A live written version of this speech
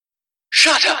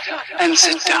Shut up and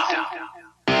sit down.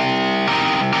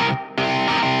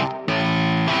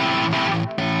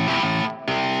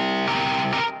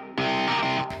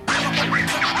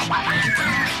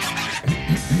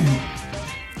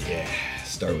 Yeah,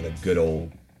 start with a good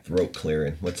old throat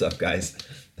clearing. What's up, guys?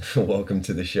 Welcome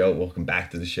to the show. Welcome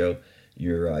back to the show.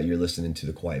 You're listening to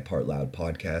the Quiet Part Loud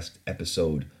podcast,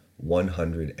 episode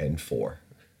 104.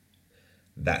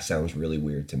 That sounds really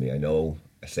weird to me. I know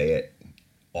I say it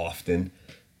often,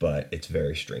 but it's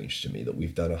very strange to me that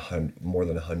we've done more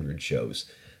than 100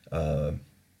 shows. Who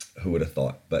would have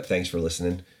thought? But thanks for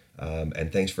listening,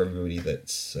 and thanks for everybody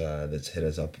that's hit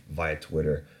us up via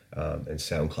Twitter and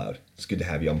SoundCloud. It's good to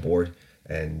have you on board,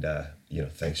 and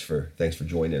thanks for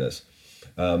joining us.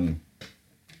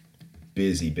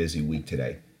 Busy week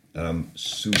today, and I'm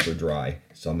super dry,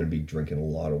 so I'm gonna be drinking a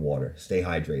lot of water. Stay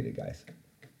hydrated, guys.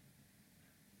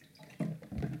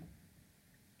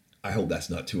 I hope that's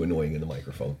not too annoying in the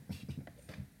microphone.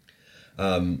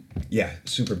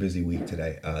 Super busy week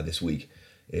today. This week,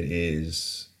 it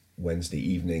is Wednesday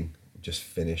evening. Just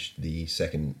finished the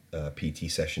second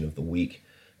PT session of the week,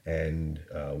 and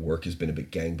work has been a big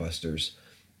gangbusters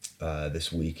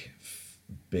this week.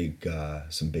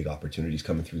 Some big opportunities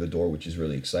coming through the door, which is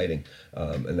really exciting,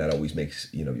 and that always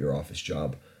makes your office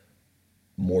job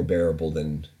more bearable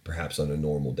than perhaps on a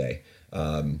normal day.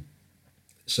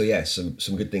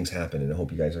 Some good things happen, and I hope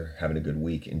you guys are having a good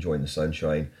week, enjoying the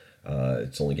sunshine.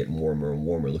 It's only getting warmer and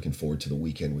warmer. Looking forward to the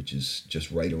weekend, which is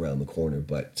just right around the corner.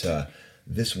 But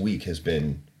this week has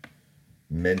been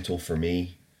mental for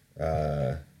me,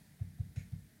 and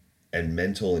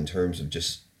mental in terms of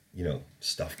just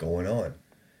stuff going on.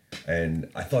 And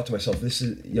I thought to myself, this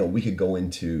is we could go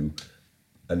into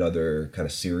another kind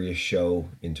of serious show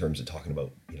in terms of talking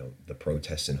about the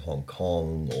protests in Hong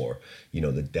Kong, or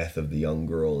the death of the young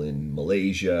girl in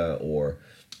Malaysia, or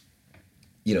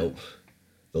the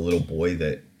little boy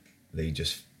that they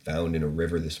just found in a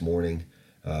river this morning,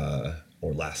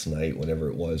 or last night, whenever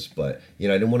it was. But I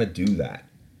didn't want to do that.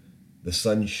 The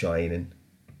sun's shining.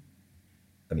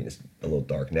 I mean, it's a little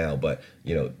dark now, but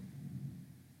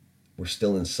we're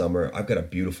still in summer. I've got a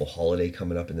beautiful holiday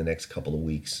coming up in the next couple of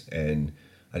weeks, and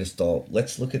I just thought,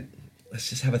 let's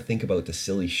just have a think about the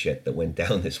silly shit that went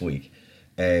down this week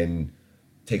and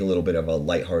take a little bit of a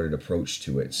lighthearted approach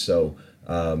to it. So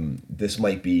this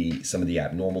might be some of the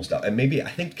abnormal stuff. And maybe I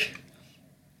think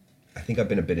I've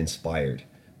been a bit inspired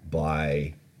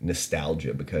by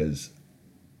nostalgia, because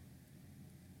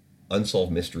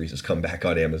Unsolved Mysteries has come back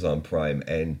on Amazon Prime,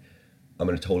 and I'm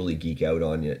going to totally geek out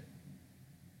on it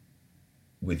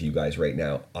with you guys right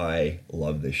now. I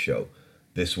love this show.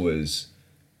 This was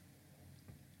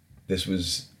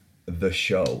the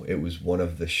show. It was one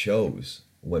of the shows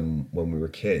when we were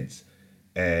kids,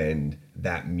 and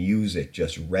that music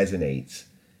just resonates,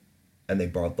 and they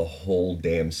brought the whole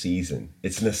damn season.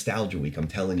 It's nostalgia week, I'm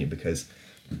telling you, because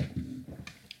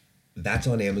that's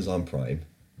on Amazon Prime,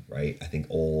 right? I think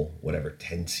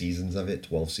 10 seasons of it,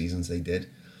 12 seasons they did.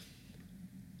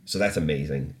 So that's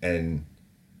amazing. And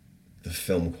the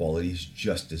film quality is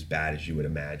just as bad as you would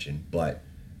imagine, but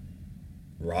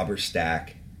Robert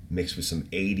Stack mixed with some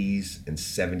 80s and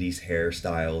 70s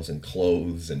hairstyles and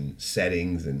clothes and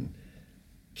settings and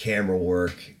camera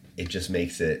work, it just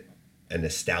makes it a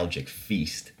nostalgic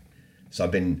feast. So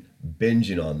I've been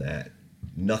binging on that.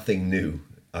 Nothing new.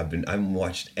 I haven't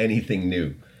watched anything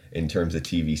new in terms of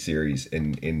TV series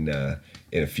in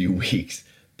a few weeks,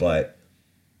 but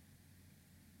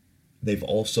I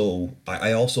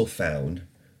also found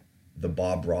the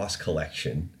Bob Ross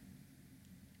collection,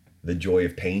 the Joy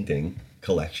of Painting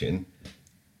collection,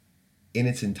 in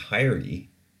its entirety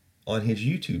on his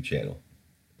YouTube channel.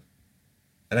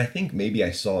 And I think maybe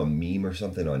I saw a meme or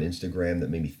something on Instagram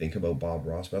that made me think about Bob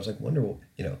Ross, but I was like, wonder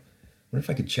if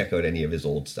I could check out any of his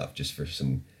old stuff just for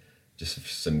some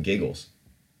giggles.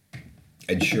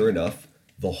 And sure enough,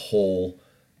 the whole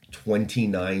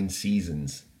 29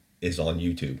 seasons is on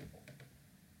YouTube.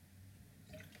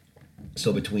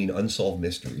 So between Unsolved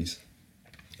Mysteries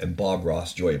and Bob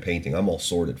Ross, Joy of Painting, I'm all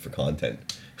sorted for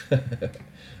content.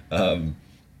 There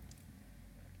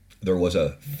was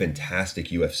a fantastic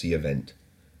UFC event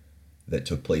that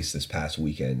took place this past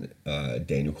weekend.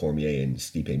 Daniel Cormier and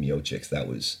Stipe Miocic. That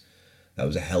was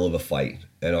a hell of a fight,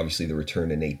 and obviously the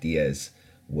return of Nate Diaz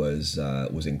was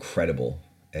incredible,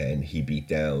 and he beat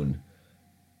down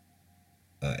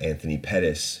Anthony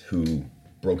Pettis, who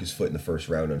broke his foot in the first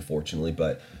round, unfortunately,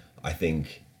 but I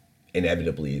think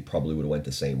inevitably it probably would have went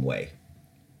the same way.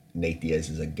 Nate Diaz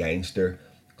is a gangster,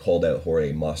 called out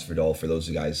Jorge Masvidal. For those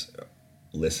of you guys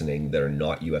listening that are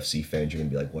not UFC fans, you're going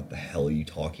to be like, what the hell are you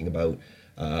talking about?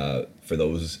 For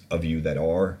those of you that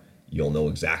are, you'll know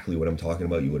exactly what I'm talking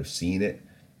about. You would have seen it.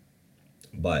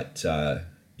 But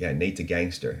yeah, Nate's a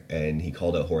gangster, and he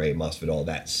called out Jorge Masvidal.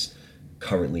 That's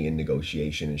currently in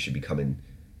negotiation and should be coming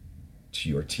to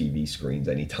your TV screens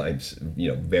anytime,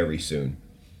 very soon.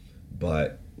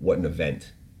 But what an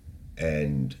event.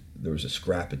 And there was a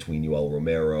scrap between Yoel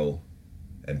Romero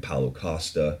and Paulo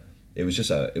Costa. It was just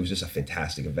a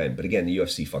fantastic event. But again, the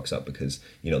UFC fucks up because,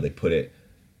 they put it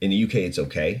in the UK. It's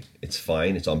okay. It's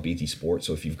fine. It's on BT Sport.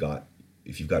 So if you've got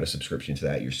a subscription to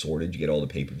that, you're sorted. You get all the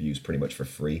pay-per-views pretty much for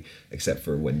free, except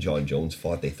for when John Jones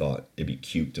fought. They thought it'd be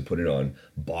cute to put it on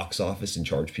box office and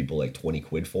charge people like 20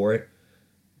 quid for it.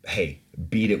 Hey,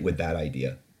 beat it with that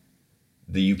idea.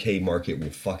 The UK market will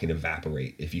fucking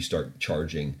evaporate if you start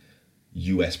charging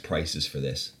US prices for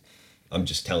this. I'm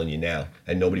just telling you now.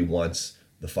 And nobody wants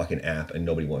the fucking app, and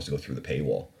nobody wants to go through the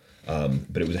paywall.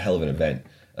 But it was a hell of an event.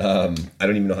 I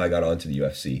don't even know how I got onto the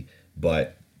UFC,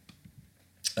 but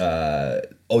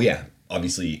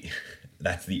obviously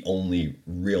that's the only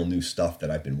real new stuff that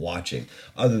I've been watching,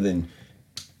 other than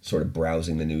sort of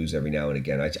browsing the news every now and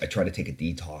again. I try to take a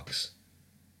detox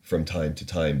from time to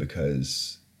time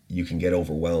because you can get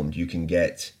overwhelmed. You can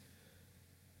get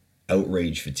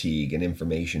outrage fatigue and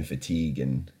information fatigue,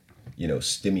 and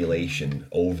stimulation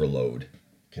overload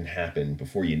can happen.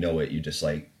 Before you know it, you just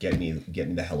like get me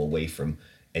the hell away from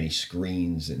any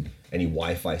screens and any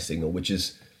Wi-Fi signal, which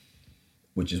is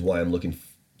why I'm looking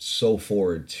so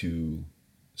forward to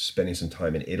spending some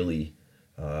time in Italy.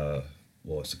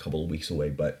 It's a couple of weeks away,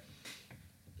 but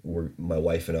my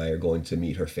wife and I are going to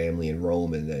meet her family in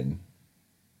Rome and then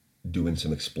doing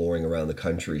some exploring around the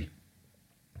country.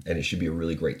 And it should be a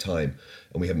really great time.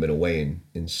 And we haven't been away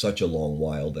in such a long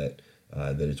while that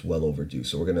it's well overdue.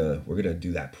 So we're gonna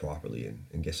do that properly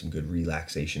and get some good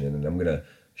relaxation in. And I'm gonna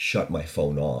shut my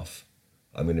phone off.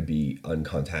 I'm gonna be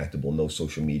uncontactable, no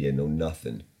social media, no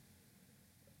nothing,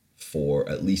 for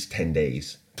at least 10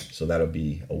 days. So that'll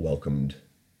be a welcomed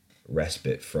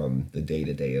respite from the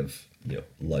day-to-day of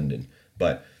London.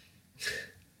 But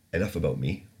enough about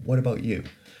me. What about you?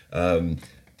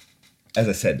 As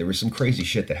I said, there was some crazy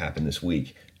shit that happened this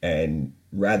week, and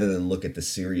rather than look at the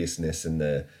seriousness and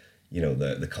the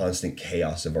constant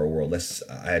chaos of our world,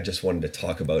 I just wanted to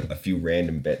talk about a few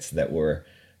random bits that were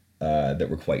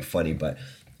quite funny. But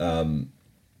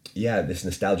this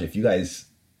nostalgia. If you guys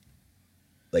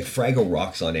like Fraggle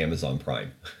Rocks on Amazon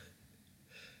Prime,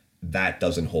 that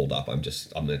doesn't hold up. I'm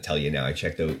going to tell you now. I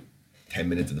checked out 10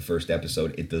 minutes of the first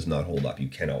episode. It does not hold up. You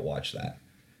cannot watch that.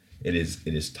 It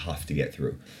is tough to get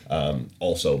through.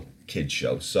 Also, kids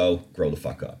show, so grow the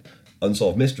fuck up.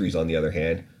 Unsolved Mysteries, on the other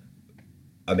hand,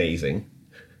 amazing.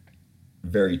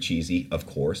 Very cheesy, of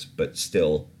course, but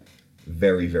still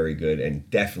very, very good and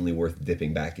definitely worth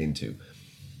dipping back into.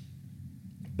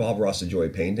 Bob Ross, A Joy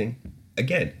of Painting.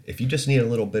 Again, if you just need a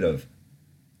little bit of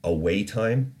away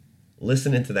time,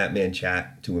 listening to that man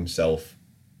chat to himself,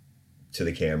 to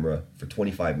the camera for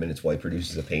 25 minutes while he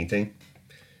produces a painting,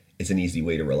 it's an easy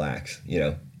way to relax.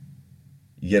 You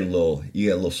get a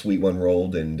little sweet one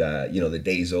rolled, and the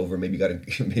day's over. Maybe you got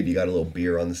a little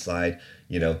beer on the side.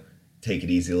 Take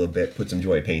it easy a little bit. Put some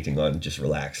Joy of Painting on. Just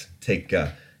relax. Take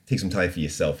some time for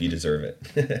yourself. You deserve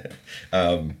it.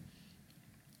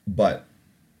 But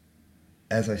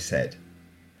as I said,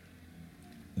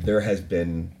 there's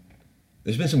been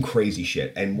some crazy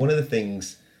shit, and one of the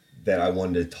things that I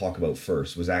wanted to talk about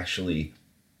first was actually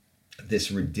this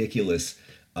ridiculous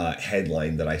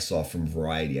headline that I saw from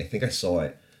Variety. I think I saw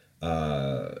it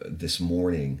this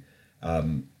morning.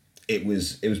 It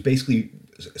was basically,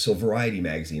 so Variety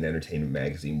magazine, entertainment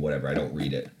magazine, whatever. I don't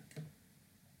read it.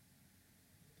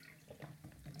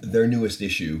 Their newest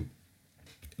issue,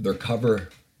 their cover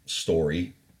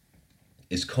story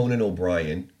is Conan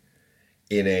O'Brien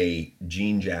in a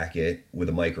jean jacket with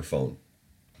a microphone.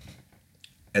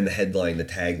 And the headline, the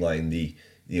tagline,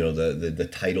 the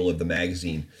title of the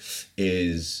magazine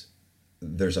is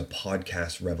 "There's a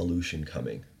podcast revolution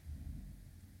coming."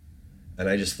 And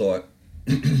I just thought,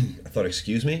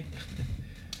 excuse me?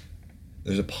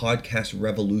 There's a podcast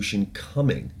revolution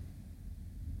coming.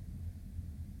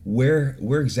 Where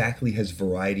exactly has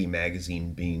Variety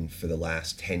magazine been for the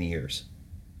last 10 years?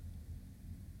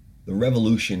 The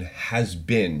revolution has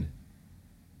been.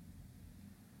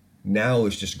 Now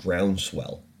it's just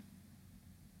groundswell.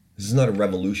 This is not a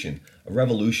revolution. A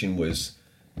revolution was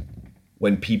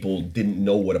when people didn't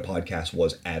know what a podcast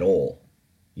was at all.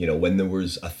 When there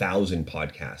was 1,000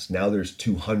 podcasts. Now there's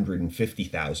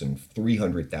 250,000,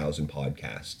 300,000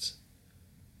 podcasts.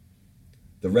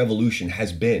 The revolution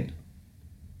has been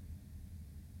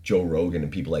Joe Rogan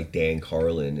and people like Dan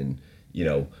Carlin and,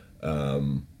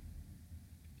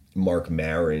 Mark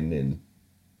Maron and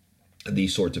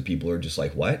these sorts of people are just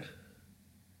like, what?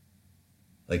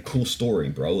 Like, cool story,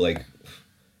 bro. Like,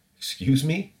 excuse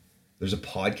me? There's a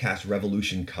podcast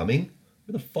revolution coming?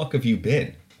 Where the fuck have you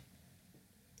been?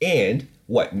 And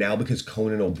what, now because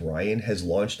Conan O'Brien has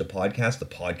launched a podcast, the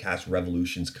podcast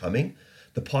revolution's coming?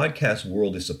 The podcast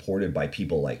world is supported by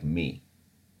people like me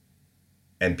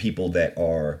and people that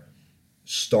are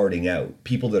starting out,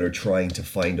 people that are trying to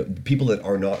find, people that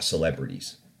are not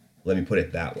celebrities. Let me put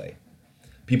it that way.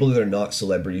 People that are not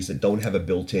celebrities, that don't have a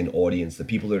built-in audience, the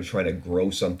people that are trying to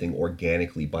grow something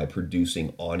organically by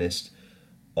producing honest,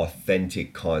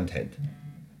 authentic content.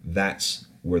 That's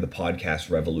where the podcast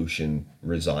revolution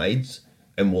resides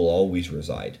and will always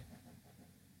reside.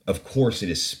 Of course, it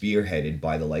is spearheaded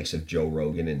by the likes of Joe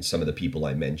Rogan and some of the people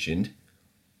I mentioned.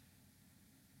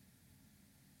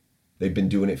 They've been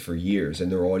doing it for years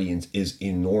and their audience is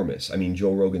enormous. I mean,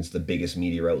 Joe Rogan's the biggest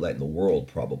media outlet in the world,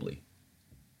 probably.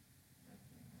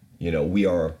 You know, we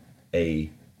are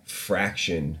a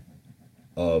fraction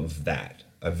of that,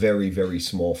 a very, very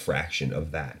small fraction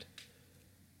of that.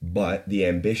 But the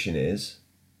ambition is,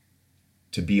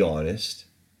 to be honest,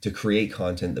 to create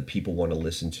content that people want to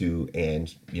listen to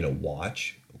and, you know,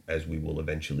 watch, as we will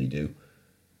eventually do,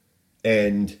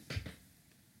 and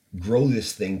grow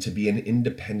this thing to be an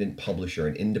independent publisher,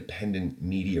 an independent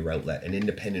media outlet, an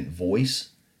independent voice,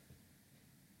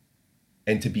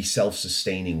 and to be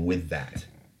self-sustaining with that.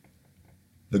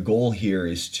 The goal here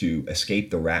is to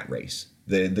escape the rat race.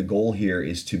 The goal here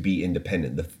is to be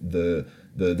independent.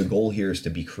 The goal here is to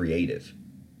be creative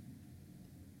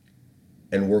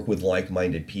and work with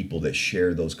like-minded people that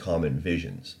share those common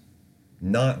visions.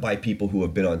 Not by people who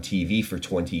have been on TV for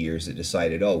 20 years that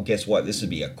decided, oh, guess what? This would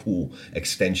be a cool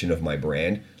extension of my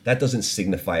brand. That doesn't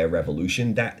signify a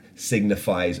revolution. That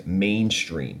signifies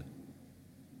mainstream.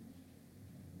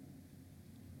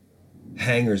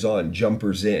 Hangers on,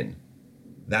 jumpers in.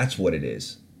 That's what it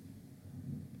is.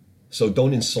 So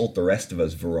don't insult the rest of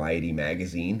us, Variety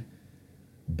Magazine,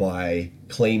 by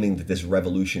claiming that this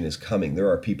revolution is coming. There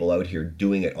are people out here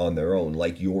doing it on their own,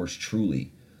 like yours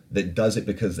truly, that does it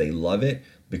because they love it,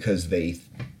 because they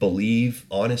believe,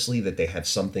 honestly, that they have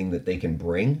something that they can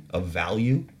bring of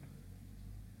value,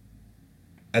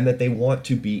 and that they want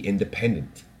to be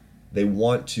independent. They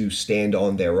want to stand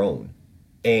on their own.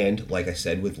 And, like I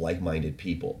said, with like-minded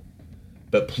people.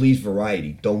 But please,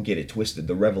 Variety, don't get it twisted.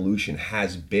 The revolution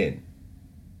has been.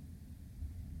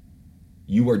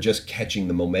 You are just catching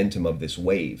the momentum of this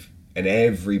wave, and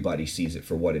everybody sees it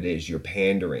for what it is. You're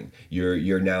pandering.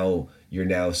 You're now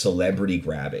celebrity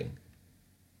grabbing.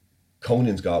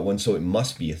 Conan's got one, so it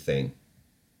must be a thing.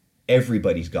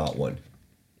 Everybody's got one.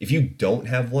 If you don't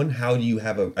have one, how do you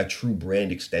have a true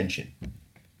brand extension?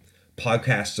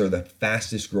 Podcasts are the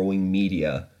fastest growing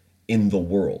media in the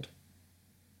world.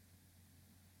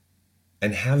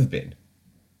 And have been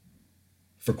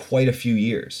for quite a few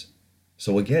years.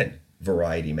 So again,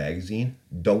 Variety Magazine,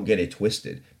 don't get it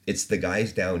twisted. It's the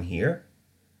guys down here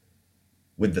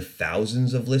with the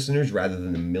thousands of listeners rather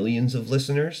than the millions of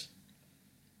listeners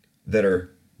that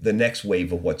are the next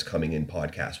wave of what's coming in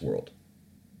podcast world.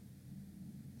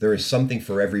 There is something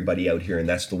for everybody out here, and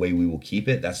that's the way we will keep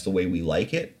it. That's the way we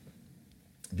like it.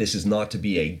 This is not to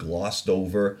be a glossed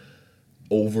over,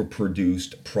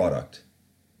 overproduced product.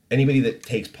 Anybody that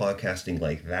takes podcasting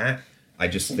like that, I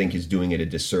just think is doing it a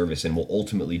disservice and will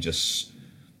ultimately just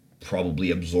probably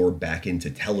absorb back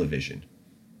into television.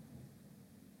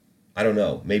 I don't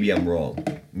know. Maybe I'm wrong.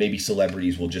 Maybe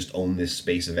celebrities will just own this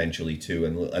space eventually too,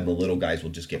 and the little guys will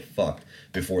just get fucked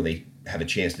before they have a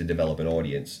chance to develop an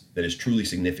audience that is truly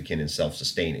significant and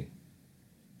self-sustaining.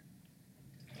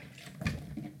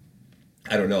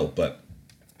 I don't know, but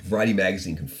Variety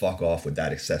Magazine can fuck off with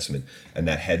that assessment and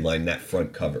that headline, that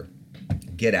front cover.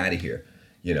 Get out of here.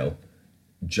 You know,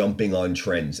 jumping on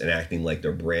trends and acting like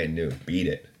they're brand new. Beat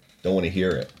it. Don't want to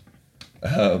hear it.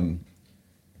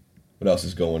 What else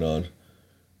is going on?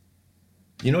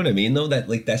 You know what I mean, though?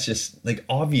 That's just, like,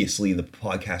 obviously the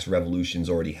podcast revolution's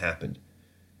already happened.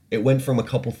 It went from a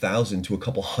couple thousand to a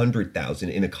couple 100,000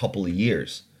 in a couple of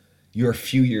years. You're a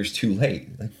few years too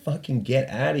late. Like, fucking get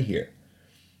out of here.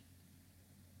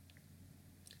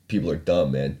 People are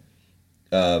dumb, man.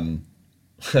 The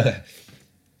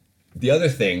other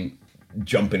thing,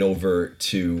 jumping over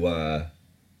to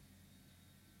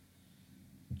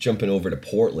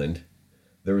Portland,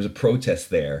 there was a protest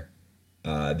there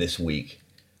this week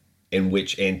in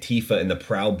which Antifa and the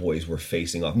Proud Boys were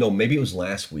facing off. No, maybe it was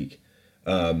last week.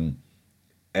 And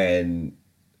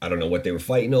I don't know what they were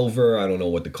fighting over. I don't know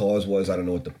what the cause was. I don't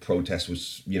know what the protest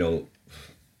was,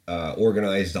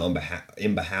 organized on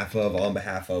behalf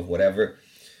of, whatever.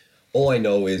 All I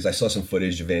know is I saw some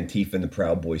footage of Antifa and the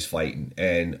Proud Boys fighting,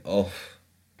 and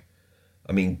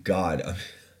I mean, God,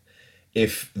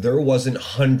 if there wasn't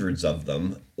hundreds of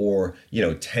them or,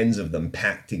 tens of them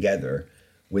packed together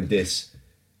with this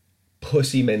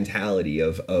pussy mentality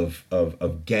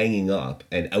of ganging up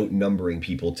and outnumbering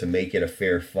people to make it a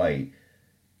fair fight,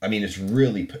 I mean, it's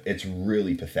really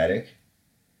pathetic.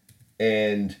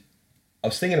 And I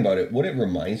was thinking about it. What it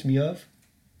reminds me of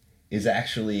is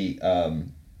actually,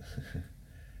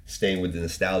 staying with the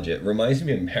nostalgia, it reminds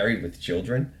me of Married with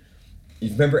Children. You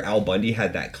remember Al Bundy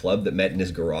had that club that met in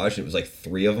his garage, and it was like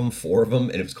 4 of them,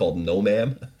 and it was called No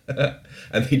Ma'am.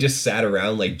 And they just sat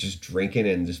around like just drinking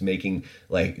and just making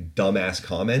like dumbass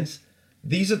comments.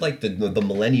 These are like the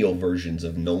millennial versions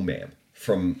of No Ma'am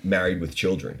from Married with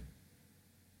Children.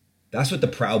 That's what the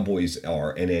Proud Boys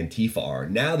are and Antifa are.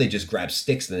 Now they just grab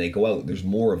sticks and they go out. There's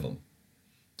more of them.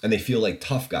 And they feel like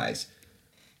tough guys.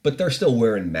 But they're still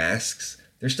wearing masks.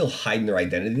 They're still hiding their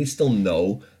identity. They still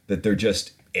know that they're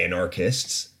just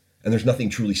anarchists. And there's nothing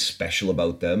truly special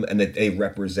about them. And that they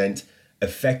represent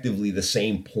effectively the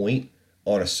same point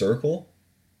on a circle.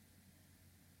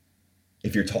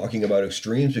 If you're talking about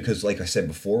extremes, because like I said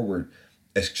before,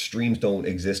 extremes don't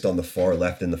exist on the far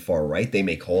left and the far right. They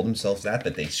may call themselves that,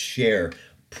 but they share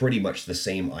pretty much the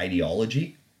same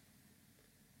ideology.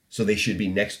 So they should be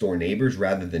next door neighbors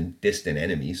rather than distant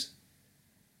enemies.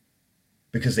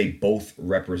 Because they both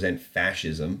represent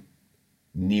fascism,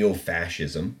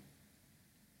 neo-fascism.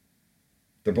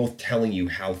 They're both telling you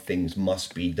how things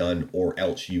must be done or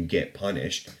else you get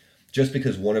punished. Just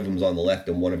because one of them's on the left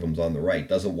and one of them's on the right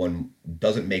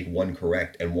doesn't make one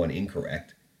correct and one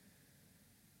incorrect.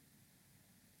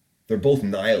 They're both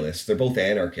nihilists. They're both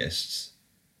anarchists.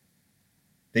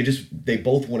 They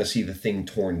both want to see the thing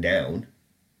torn down.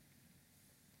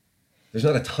 There's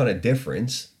not a ton of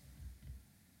difference.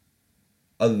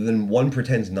 Other than one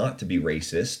pretends not to be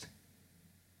racist.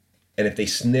 And if they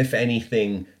sniff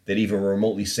anything that even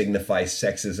remotely signifies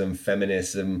sexism,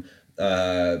 feminism,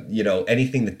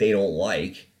 anything that they don't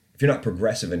like, if you're not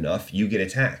progressive enough, you get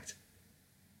attacked.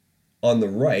 On the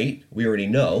right, we already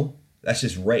know, that's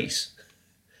just race.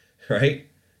 Right?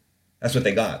 That's what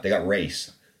they got. They got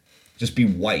race. Just be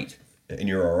white and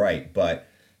you're all right. But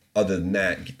other than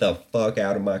that, get the fuck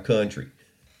out of my country.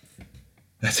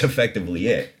 That's effectively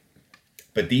it.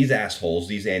 But these assholes,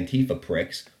 these Antifa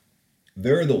pricks,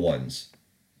 they're the ones.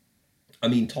 I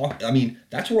mean,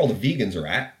 that's where all the vegans are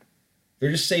at.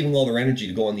 They're just saving all their energy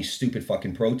to go on these stupid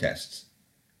fucking protests.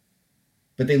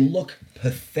 But they look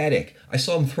pathetic. I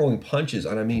saw them throwing punches,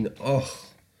 and I mean, oh.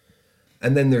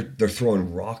 And then they're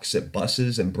throwing rocks at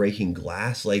buses and breaking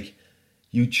glass. Like,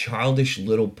 you childish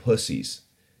little pussies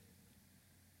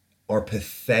are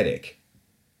pathetic.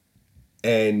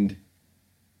 And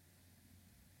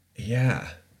yeah,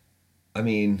 I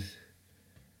mean,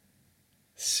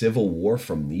 civil war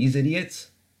from these idiots?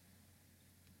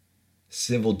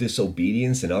 Civil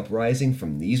disobedience and uprising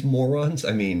from these morons?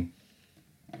 I mean,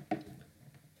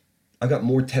 I got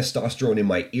more testosterone in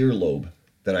my earlobe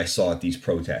than I saw at these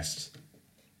protests.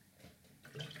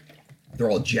 They're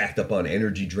all jacked up on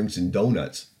energy drinks and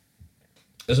donuts.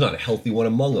 There's not a healthy one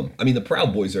among them. I mean, the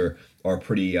Proud Boys are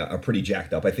pretty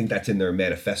jacked up. I think that's in their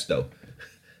manifesto,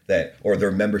 or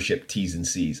their membership T's and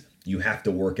C's. You have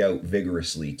to work out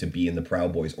vigorously to be in the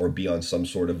Proud Boys or be on some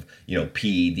sort of,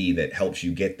 PED that helps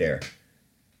you get there.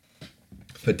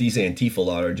 But these Antifa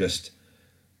lot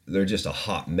they're just a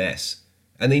hot mess.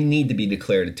 And they need to be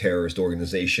declared a terrorist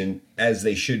organization, as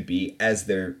they should be, as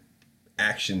their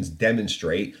actions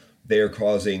demonstrate. They are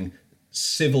causing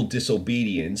civil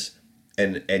disobedience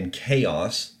and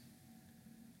chaos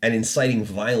and inciting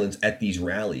violence at these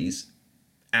rallies.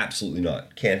 Absolutely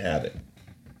not. Can't have it.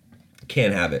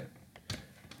 Can't have it.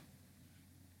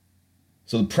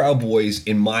 So the Proud Boys,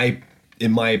 in my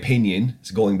opinion,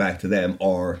 going back to them,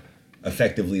 are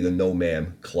effectively the No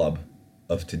Ma'am club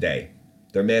of today.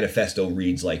 Their manifesto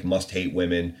reads like must hate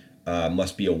women,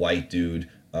 must be a white dude,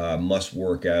 must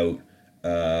work out,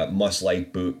 must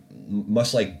like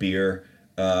beer,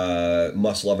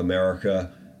 must love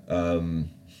America, and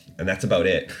that's about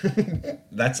it.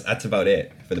 that's about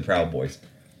it for the Proud Boys.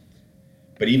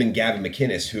 But even Gavin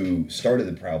McInnes, who started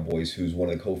the Proud Boys, who's one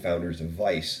of the co-founders of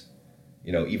Vice,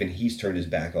 even he's turned his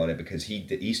back on it because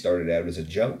he started out as a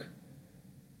junk,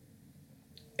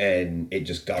 and it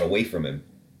just got away from him.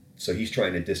 So he's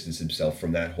trying to distance himself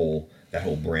from that whole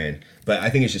brand. But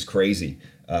I think it's just crazy,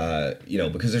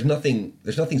 because there's nothing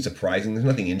surprising, there's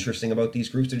nothing interesting about these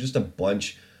groups. They're just a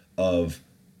bunch of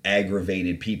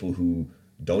aggravated people who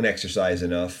don't exercise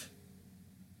enough,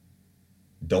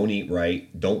 don't eat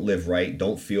right, don't live right,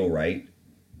 don't feel right,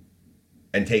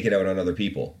 and take it out on other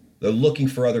people. They're looking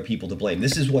for other people to blame.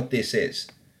 This is what this is.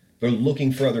 They're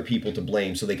looking for other people to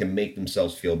blame so they can make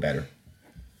themselves feel better.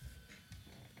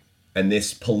 And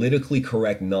this politically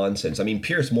correct nonsense. I mean,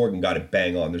 Piers Morgan got it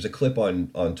bang on. There's a clip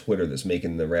on Twitter that's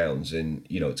making the rounds, and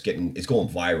it's going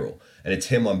viral. And it's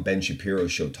him on Ben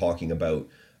Shapiro's show talking about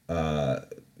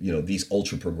these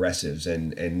ultra progressives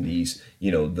and these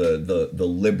the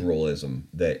liberalism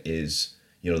that is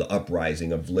the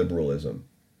uprising of liberalism,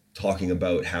 talking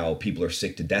about how people are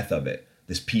sick to death of it.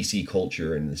 This PC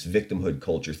culture and this victimhood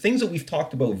culture, things that we've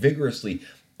talked about vigorously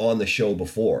on the show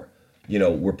before.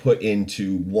 Were put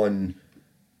into 1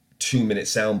 2-minute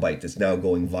soundbite that's now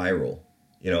going viral.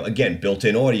 Again,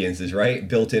 built-in audiences, right?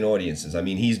 Built-in audiences. I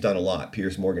mean, he's done a lot.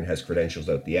 Piers Morgan has credentials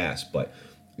out the ass, but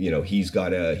he's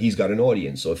got an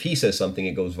audience. So if he says something,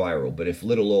 it goes viral. But if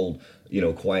little old,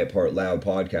 Quiet Part Loud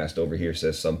podcast over here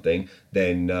says something,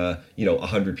 then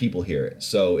 100 people hear it.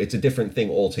 So it's a different thing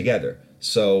altogether.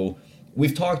 So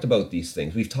we've talked about these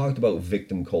things. We've talked about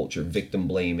victim culture, victim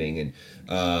blaming, and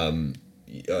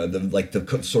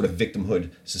the sort of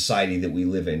victimhood society that we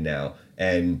live in now,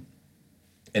 and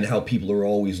how people are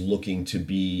always looking to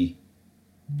be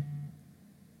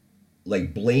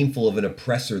like blameful of an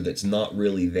oppressor that's not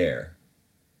really there.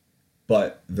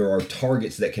 But there are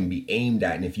targets that can be aimed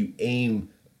at, and if you aim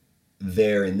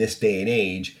there in this day and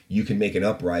age, you can make an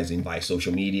uprising by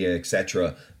social media,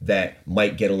 etc., that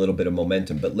might get a little bit of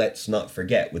momentum. But let's not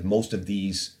forget, with most of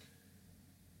these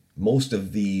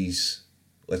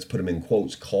let's put them in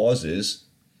quotes, causes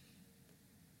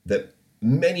that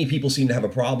many people seem to have a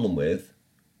problem with,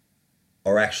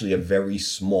 are actually a very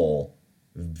small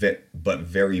but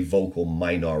very vocal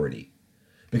minority.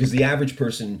 Because the average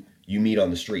person you meet on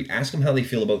the street, ask them how they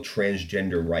feel about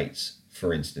transgender rights,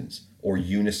 for instance, or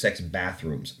unisex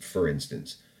bathrooms, for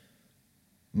instance.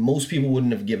 Most people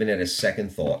wouldn't have given it a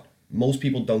second thought. Most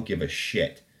people don't give a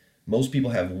shit. Most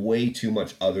people have way too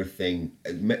many other things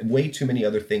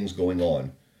going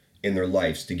on in their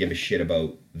lives to give a shit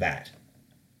about that.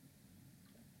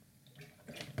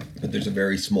 But there's a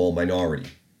very small minority.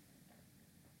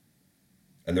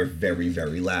 And they're very,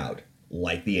 very loud.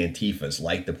 Like the Antifas,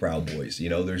 like the Proud Boys.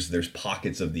 There's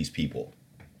pockets of these people.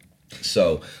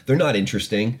 So they're not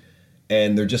interesting.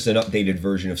 And they're just an updated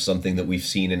version of something that we've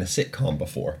seen in a sitcom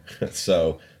before.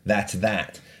 So that's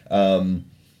that.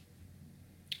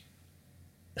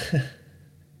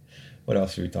 What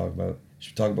else should we talk about?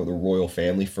 Should we talk about the royal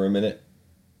family for a minute?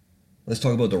 Let's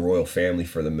talk about the royal family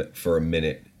for a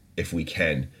minute, if we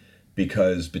can.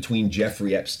 Because between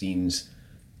Jeffrey Epstein's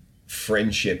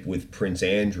friendship with Prince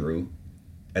Andrew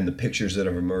and the pictures that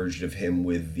have emerged of him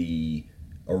with the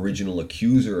original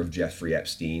accuser of Jeffrey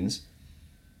Epstein's,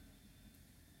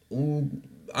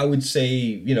 I would say,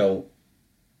 you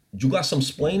got some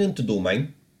splaining to do,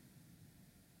 man.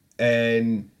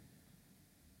 And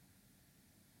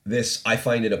this, I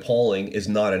find it appalling, is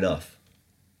not enough.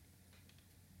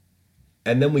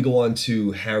 And then we go on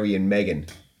to Harry and Meghan,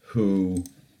 who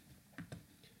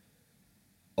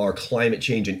are climate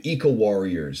change and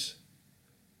eco-warriors.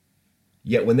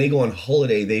 Yet when they go on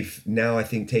holiday, they've now, I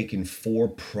think, taken 4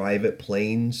 private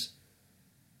planes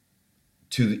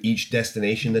to each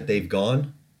destination that they've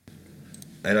gone.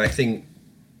 And I think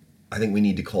we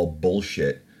need to call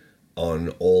bullshit on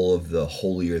all of the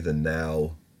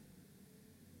holier-than-thou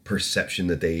perception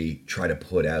that they try to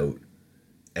put out,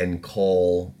 and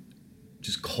call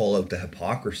out the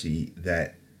hypocrisy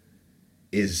that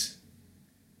is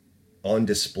on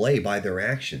display by their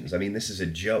actions. I mean, this is a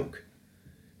joke.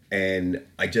 And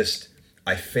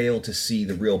I fail to see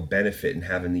the real benefit in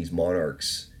having these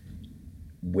monarchs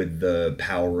with the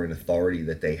power and authority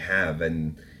that they have,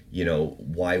 and,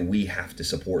 why we have to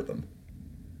support them.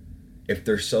 If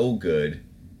they're so good,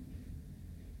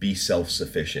 be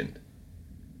self-sufficient.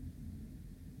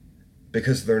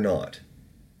 Because they're not.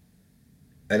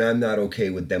 And I'm not okay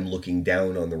with them looking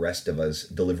down on the rest of us,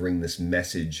 delivering this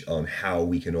message on how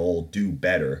we can all do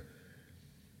better,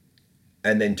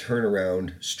 and then turn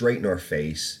around, straighten our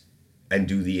face, and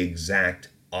do the exact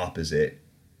opposite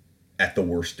at the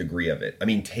worst degree of it. I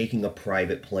mean, taking a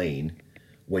private plane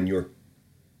when you're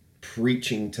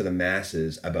preaching to the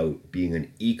masses about being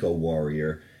an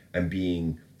eco-warrior and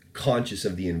being conscious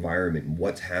of the environment and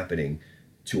what's happening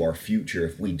to our future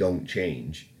if we don't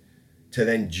change, to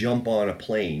then jump on a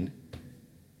plane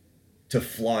to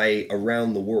fly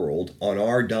around the world on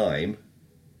our dime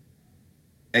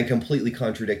and completely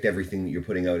contradict everything that you're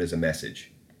putting out as a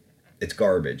message. It's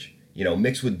garbage.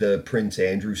 Mixed with the Prince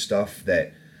Andrew stuff,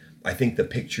 that I think the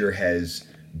picture has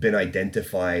been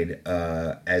identified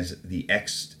as the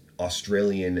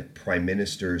Australian Prime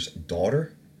Minister's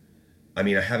daughter. I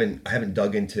mean, I haven't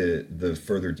dug into the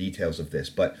further details of this,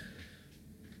 but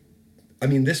I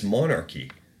mean, this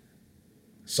monarchy,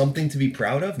 something to be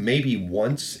proud of. Maybe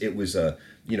once it was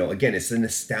again, it's a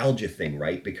nostalgia thing,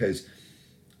 right? Because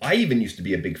I even used to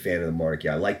be a big fan of the monarchy.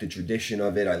 I liked the tradition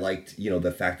of it. I liked,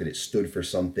 the fact that it stood for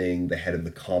something, the head of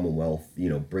the Commonwealth,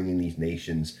 bringing these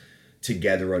nations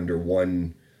together under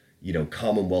one,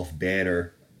 Commonwealth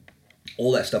banner.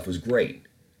 All that stuff was great.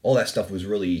 All that stuff was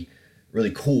really,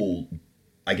 really cool.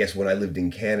 I guess when I lived in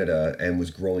Canada and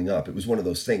was growing up, it was one of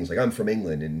those things. Like, I'm from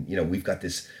England, and we've got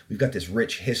this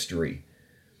rich history.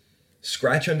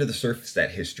 Scratch under the surface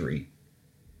that history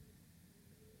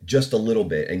just a little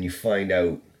bit, and you find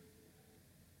out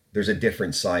there's a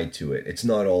different side to it. It's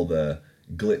not all the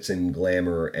glitz and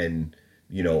glamour and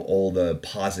all the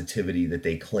positivity that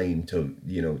they claim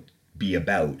to be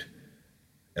about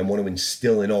and want to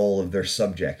instill in all of their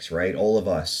subjects, right? All of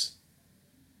us.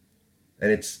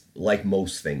 And it's like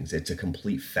most things, it's a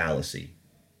complete fallacy.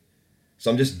 So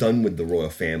I'm just done with the royal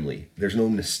family. There's no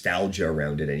nostalgia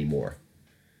around it anymore.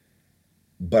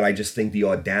 But I just think the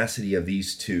audacity of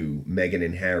these two, Meghan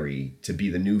and Harry, to be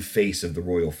the new face of the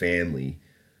royal family,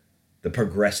 the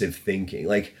progressive thinking,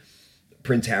 like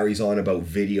Prince Harry's on about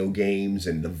video games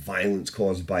and the violence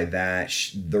caused by that.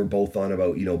 They're both on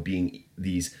about, being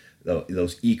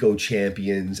those eco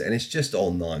champions, and it's just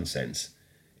all nonsense.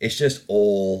 It's just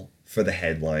all for the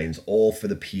headlines, all for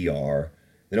the PR.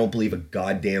 They don't believe a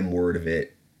goddamn word of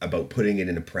it about putting it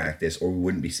into practice, or we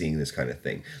wouldn't be seeing this kind of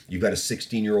thing. You've got a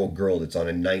 16-year-old girl that's on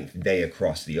a 9th day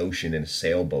across the ocean in a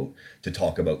sailboat to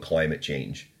talk about climate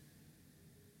change.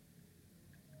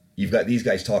 You've got these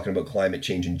guys talking about climate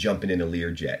change and jumping in a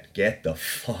Learjet. Get the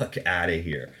fuck out of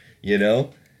here,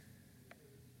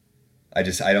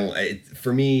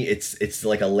 for me, it's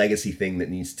like a legacy thing that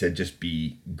needs to just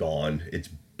be gone. It's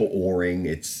boring.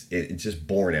 It's just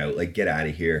borne out. Like, get out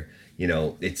of here.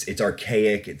 It's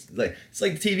archaic. It's like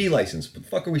the TV license. What the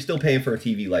fuck are we still paying for a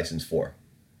TV license for?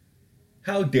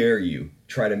 How dare you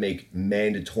try to make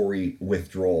mandatory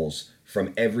withdrawals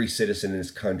from every citizen in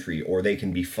this country, or they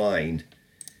can be fined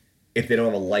if they don't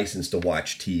have a license to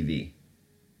watch TV.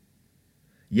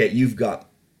 Yet you've got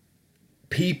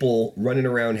people running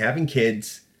around having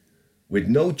kids with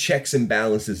no checks and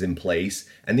balances in place,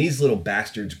 and these little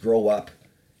bastards grow up,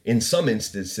 in some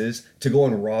instances, to go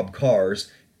and rob cars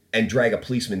and drag a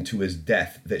policeman to his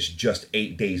death that's just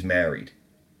 8 days married.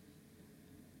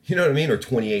 You know what I mean? Or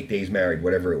 28 days married,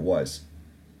 whatever it was.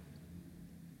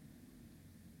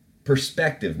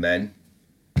 Perspective, man.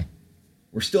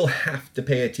 We still have to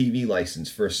pay a TV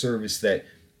license for a service that,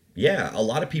 yeah, a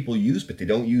lot of people use, but they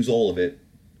don't use all of it.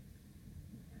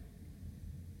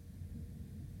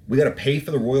 We got to pay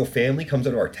for the royal family, comes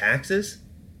out of our taxes.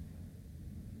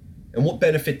 And what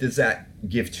benefit does that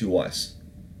give to us?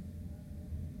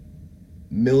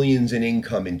 Millions in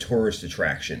income in tourist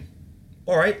attraction.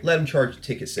 All right, let them charge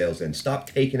ticket sales then. Stop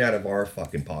taking out of our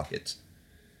fucking pockets,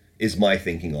 is my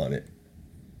thinking on it.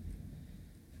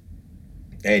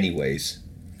 Anyways,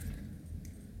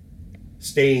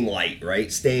 staying light,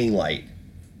 right? Staying light.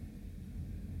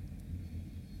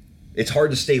 It's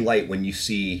hard to stay light when you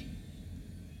see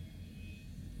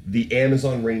the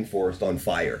Amazon rainforest on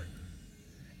fire,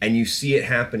 and you see it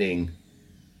happening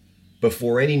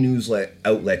before any news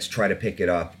outlets try to pick it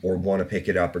up or want to pick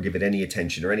it up or give it any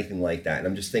attention or anything like that. And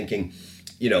I'm just thinking,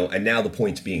 and now the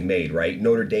point's being made, right?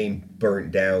 Notre Dame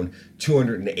burnt down.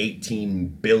 218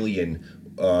 billion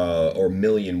or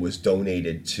million was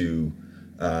donated to,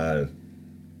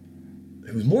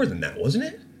 it was more than that, wasn't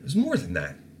it? It was more than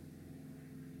that.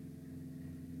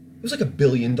 It was like $1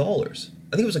 billion. I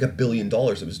think it was like $1 billion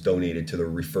that was donated to the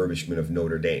refurbishment of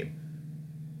Notre Dame.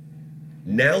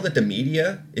 Now that the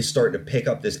media is starting to pick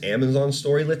up this Amazon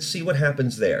story, let's see what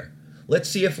happens there. Let's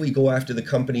see if we go after the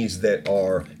companies that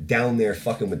are down there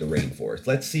fucking with the rainforest.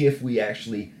 Let's see if we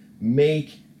actually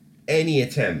make any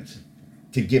attempt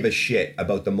to give a shit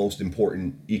about the most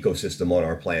important ecosystem on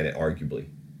our planet, arguably.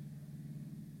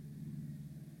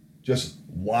 Just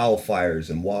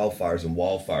wildfires and wildfires and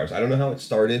wildfires. I don't know how it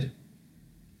started,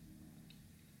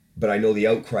 but I know the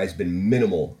outcry's been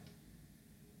minimal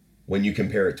when you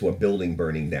compare it to a building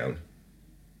burning down.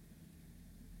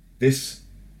 This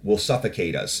will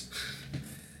suffocate us.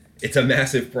 It's a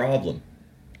massive problem.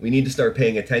 We need to start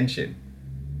paying attention.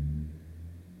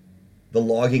 The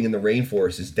logging in the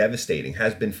rainforest is devastating,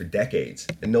 has been for decades,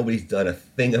 and nobody's done a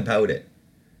thing about it.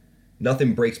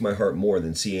 Nothing breaks my heart more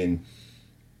than seeing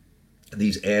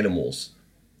these animals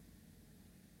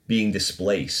being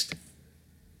displaced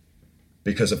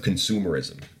because of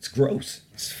consumerism. It's gross.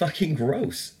 It's fucking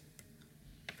gross.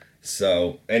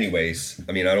 So, anyways,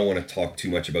 I mean, I don't want to talk too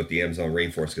much about the Amazon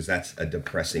rainforest because that's a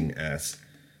depressing ass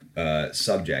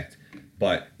subject.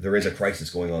 But there is a crisis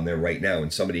going on there right now,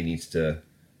 and somebody needs to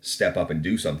step up and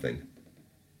do something.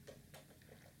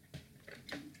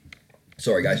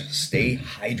 Sorry, guys. Stay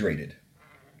hydrated.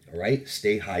 All right?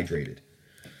 Stay hydrated.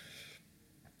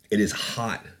 It is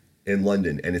hot in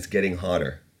London, and it's getting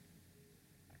hotter.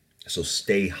 So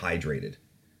stay hydrated.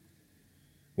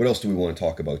 What else do we want to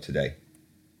talk about today?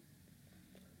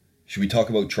 Should we talk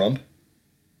about Trump?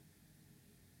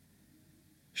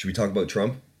 Should we talk about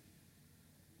Trump?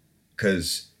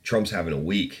 Because Trump's having a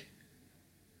week.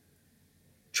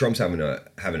 Trump's having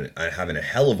a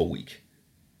hell of a week.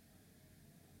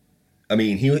 I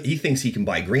mean, he thinks he can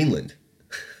buy Greenland.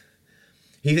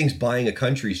 He thinks buying a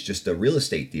country is just a real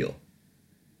estate deal.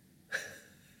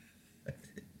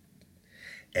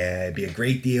 It'd be a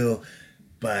great deal,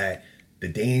 but the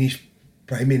Danish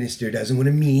Prime Minister doesn't want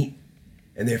to meet,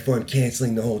 and therefore I'm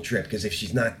canceling the whole trip, because if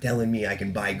she's not telling me I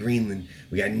can buy Greenland,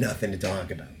 we got nothing to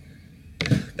talk about.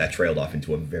 That trailed off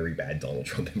into a very bad Donald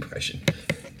Trump impression.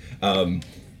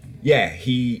 Yeah,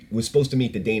 he was supposed to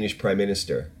meet the Danish Prime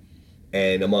Minister,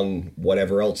 and among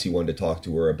whatever else he wanted to talk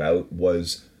to her about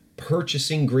was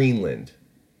purchasing Greenland.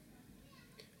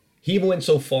 He even went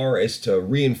so far as to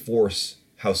reinforce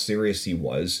how serious he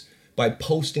was by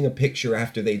posting a picture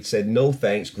after they'd said, no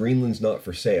thanks, Greenland's not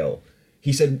for sale.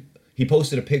 He said he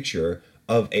posted a picture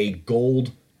of a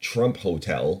gold Trump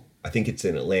hotel, I think it's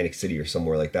in Atlantic City or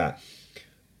somewhere like that,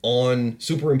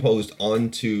 superimposed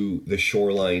onto the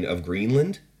shoreline of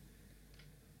Greenland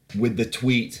with the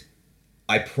tweet,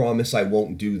 I promise I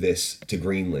won't do this to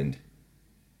Greenland.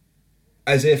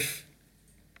 As if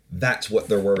that's what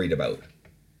they're worried about.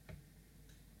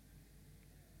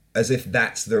 As if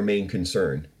that's their main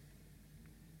concern.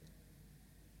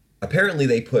 Apparently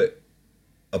they put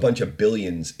a bunch of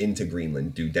billions into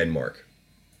Greenland, Denmark.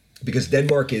 Because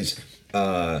Denmark is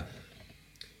the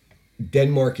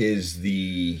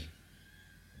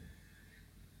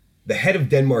head of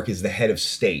Denmark is the head of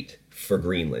state for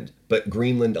Greenland, but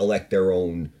Greenland elect their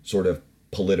own sort of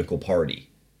political party,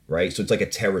 right? So it's like a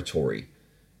territory,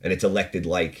 and it's elected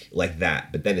like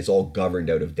that, but then it's all governed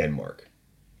out of Denmark,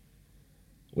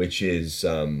 which is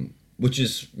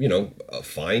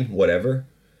fine, whatever.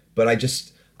 But I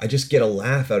just get a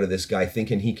laugh out of this guy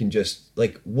thinking he can just,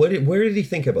 like, where did he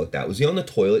think about that? Was he on the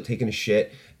toilet taking a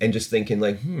shit and just thinking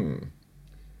like,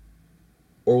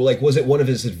 Or like, was it one of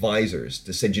his advisors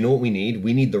that said, you know what we need?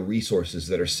 We need the resources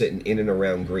that are sitting in and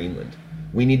around Greenland.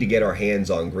 We need to get our hands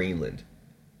on Greenland.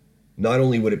 Not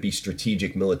only would it be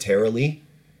strategic militarily,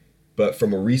 but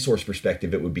from a resource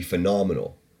perspective, it would be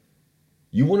phenomenal.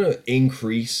 You want to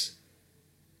increase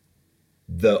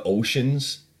the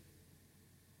oceans.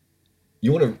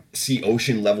 You want to see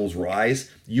ocean levels rise.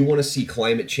 You want to see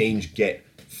climate change get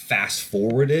fast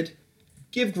forwarded.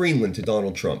 Give Greenland to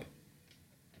Donald Trump.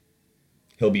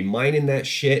 He'll be mining that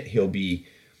shit. He'll be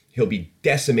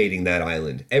decimating that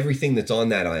island. Everything that's on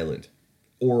that island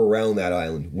or around that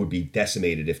island would be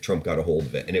decimated if Trump got a hold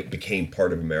of it and it became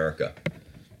part of America.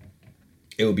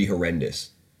 It would be horrendous.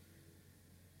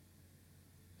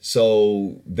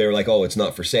 So they're like, oh, it's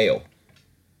not for sale.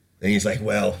 And he's like,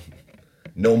 well,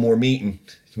 no more meeting.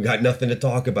 We got nothing to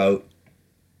talk about.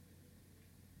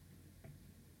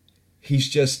 He's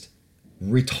just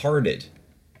retarded.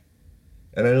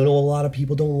 And I know a lot of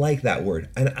people don't like that word,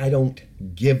 and I don't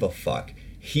give a fuck.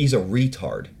 He's a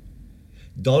retard.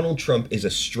 Donald Trump is a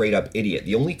straight up idiot.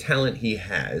 The only talent he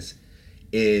has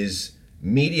is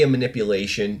media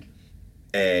manipulation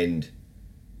and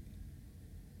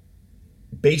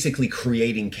basically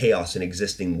creating chaos and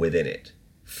existing within it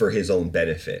for his own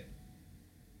benefit.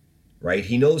 Right?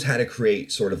 He knows how to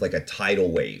create sort of like a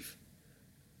tidal wave.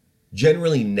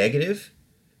 Generally negative,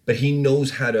 but he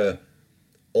knows how to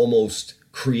almost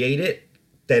create it,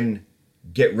 then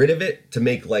get rid of it to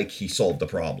make like he solved the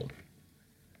problem.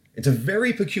 It's a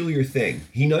very peculiar thing.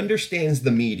 He understands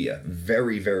the media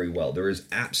very, very well. There is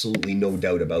absolutely no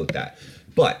doubt about that.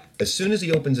 But as soon as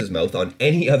he opens his mouth on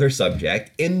any other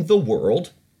subject in the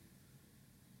world,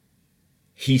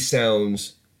 he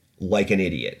sounds like an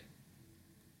idiot.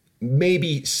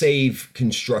 Maybe save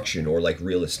construction or like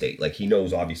real estate. Like he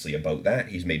knows obviously about that.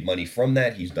 He's made money from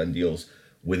that. He's done deals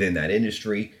within that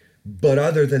industry. But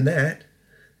other than that,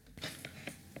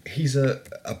 he's a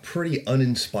pretty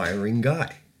uninspiring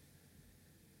guy.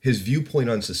 His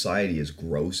viewpoint on society is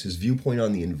gross. His viewpoint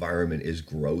on the environment is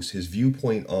gross. His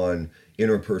viewpoint on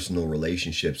interpersonal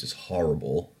relationships is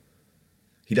horrible.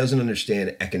 He doesn't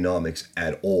understand economics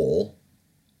at all,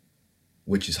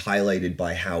 which is highlighted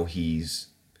by how he's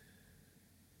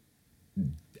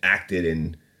acted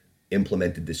in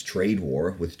implemented this trade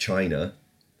war with China.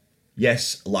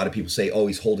 Yes, a lot of people say, oh,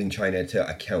 he's holding China to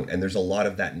account. And there's a lot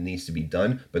of that needs to be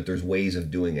done, but there's ways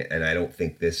of doing it. And I don't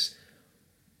think this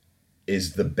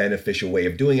is the beneficial way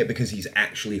of doing it, because he's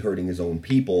actually hurting his own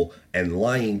people and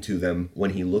lying to them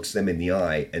when he looks them in the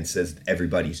eye and says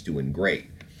everybody's doing great.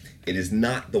 It is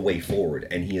not the way forward.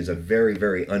 And he is a very,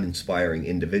 very uninspiring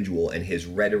individual. And his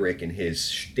rhetoric and his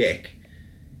shtick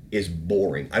is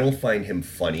boring. I don't find him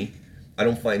funny. I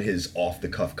don't find his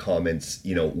off-the-cuff comments,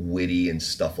 witty and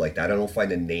stuff like that. I don't find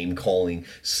the name-calling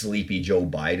Sleepy Joe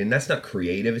Biden. That's not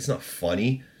creative. It's not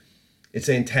funny. It's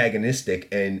antagonistic,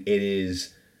 and it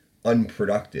is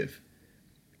unproductive.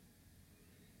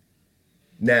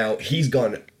 Now, he's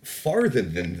gone farther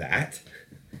than that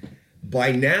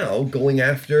by now going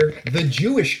after the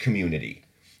Jewish community.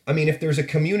 I mean, if there's a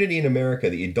community in America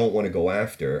that you don't want to go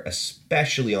after,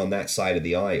 especially on that side of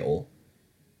the aisle,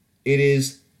 it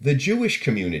is the Jewish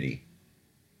community.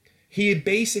 He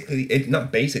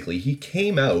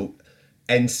came out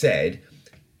and said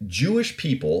Jewish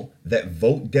people that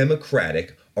vote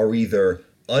Democratic are either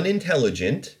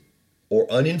unintelligent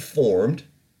or uninformed,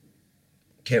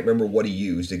 can't remember what he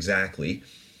used exactly,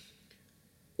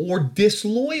 or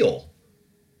disloyal.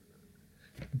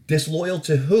 Disloyal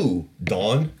to who,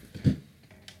 Don?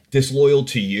 Disloyal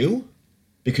to you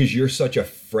because you're such a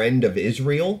friend of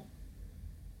Israel?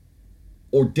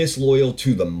 Or disloyal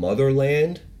to the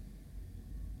motherland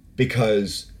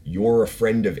because you're a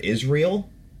friend of Israel?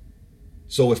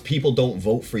 So if people don't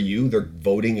vote for you, they're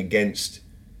voting against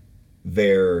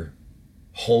their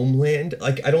homeland?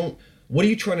 What are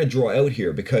you trying to draw out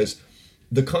here? Because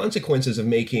the consequences of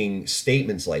making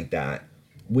statements like that,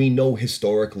 we know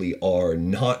historically, are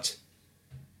not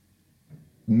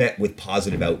met with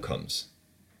positive outcomes.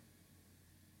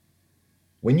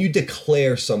 When you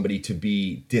declare somebody to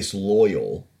be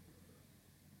disloyal,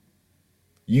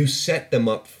 you set them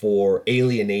up for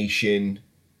alienation,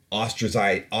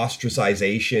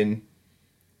 ostracization.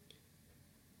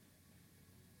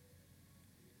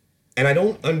 And I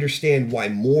don't understand why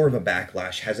more of a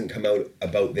backlash hasn't come out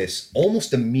about this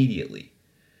almost immediately.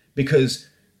 Because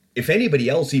if anybody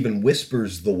else even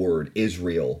whispers the word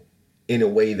Israel in a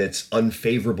way that's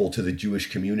unfavorable to the Jewish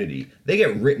community, they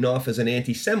get written off as an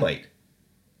anti-Semite.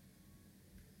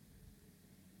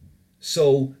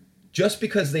 So just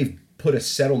because they've put a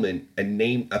settlement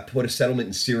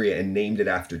in Syria and named it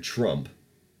after Trump,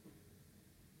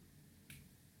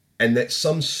 and that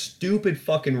some stupid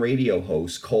fucking radio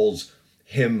host calls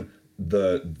him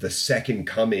the second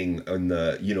coming and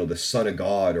the son of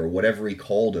God, or whatever he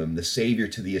called him, the savior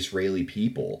to the Israeli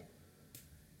people,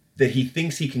 that he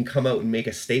thinks he can come out and make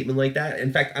a statement like that.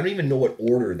 In fact, I don't even know what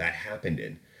order that happened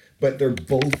in, but they're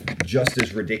both just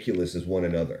as ridiculous as one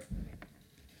another.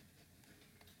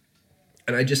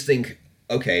 And I just think,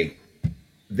 okay,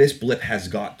 this blip has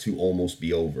got to almost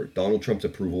be over. Donald Trump's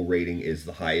approval rating is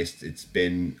the highest it's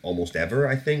been almost ever,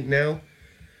 I think, now.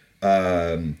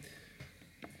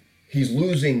 He's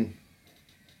losing,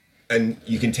 and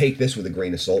you can take this with a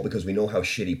grain of salt because we know how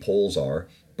shitty polls are,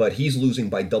 but he's losing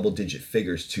by double-digit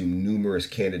figures to numerous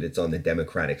candidates on the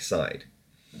Democratic side.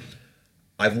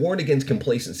 I've warned against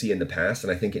complacency in the past,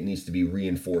 and I think it needs to be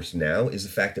reinforced now, is the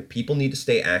fact that people need to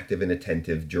stay active and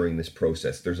attentive during this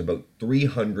process. There's about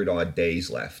 300 odd days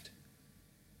left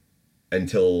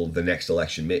until the next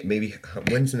election. Maybe,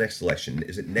 when's the next election?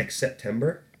 Is it next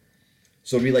September?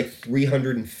 So it'll be like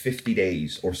 350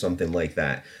 days or something like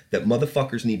that. That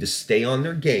motherfuckers need to stay on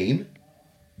their game,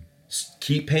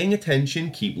 keep paying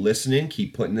attention, keep listening,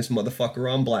 keep putting this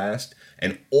motherfucker on blast,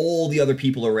 and all the other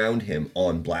people around him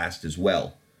on blast as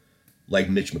well. Like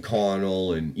Mitch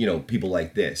McConnell and, people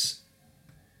like this.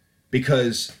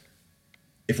 Because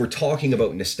if we're talking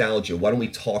about nostalgia, why don't we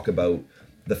talk about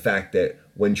the fact that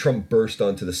when Trump burst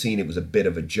onto the scene, it was a bit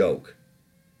of a joke.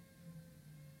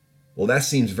 Well, that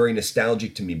seems very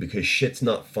nostalgic to me because shit's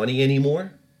not funny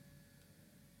anymore.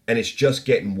 And it's just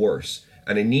getting worse.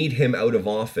 And I need him out of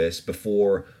office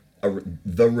before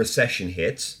the recession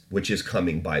hits, which is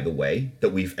coming, by the way, that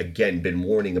we've, again, been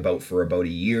warning about for about a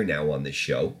year now on this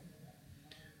show.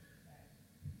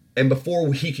 And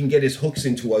before he can get his hooks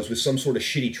into us with some sort of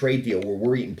shitty trade deal where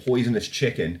we're eating poisonous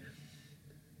chicken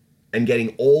and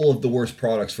getting all of the worst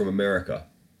products from America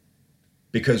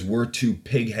because we're too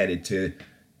pig-headed to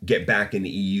get back in the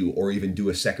EU or even do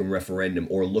a second referendum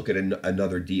or look at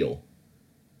another deal.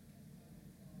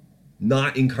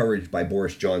 Not encouraged by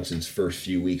Boris Johnson's first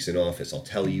few weeks in office, I'll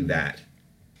tell you that.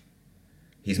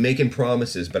 He's making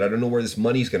promises, but I don't know where this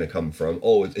money's going to come from.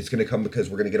 Oh, it's going to come because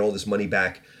we're going to get all this money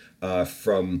back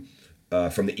from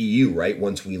the EU, right,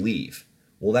 once we leave.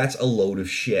 Well, that's a load of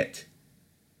shit.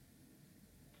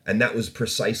 And that was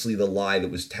precisely the lie that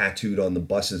was tattooed on the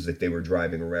buses that they were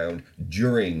driving around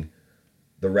during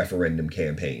the referendum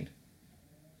campaign.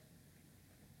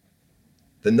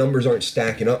 The numbers aren't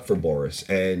stacking up for Boris,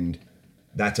 and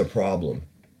that's a problem.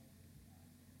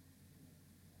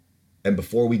 And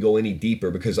before we go any deeper,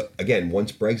 because again,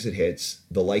 once Brexit hits,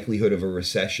 the likelihood of a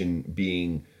recession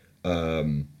being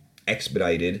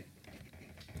expedited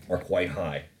are quite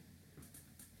high.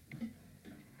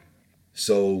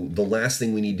 So the last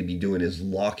thing we need to be doing is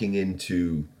locking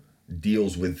into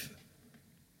deals with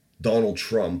Donald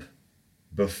Trump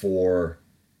before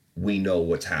we know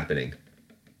what's happening.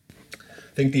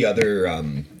 I think the other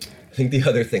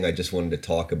thing I just wanted to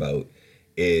talk about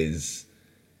is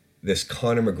this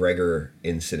Conor McGregor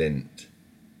incident.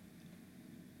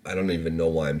 I don't even know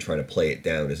why I'm trying to play it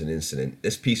down as an incident.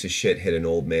 This piece of shit hit an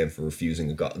old man for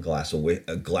refusing a glass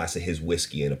of his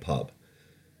whiskey in a pub.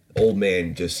 Old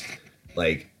man just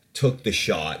took the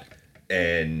shot,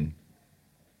 and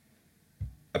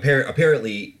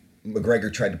apparently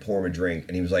McGregor tried to pour him a drink,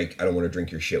 and he was like, "I don't want to drink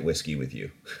your shit whiskey with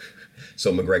you."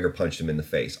 So McGregor punched him in the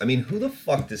face. I mean, who the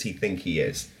fuck does he think he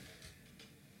is?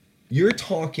 You're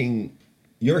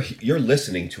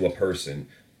listening to a person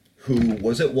who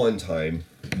was at one time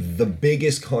the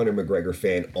biggest Conor McGregor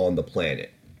fan on the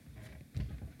planet.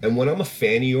 And when I'm a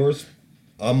fan of yours,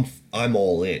 I'm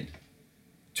all in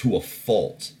to a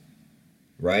fault.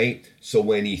 Right? So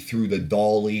when he threw the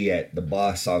dolly at the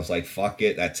bus, I was like, fuck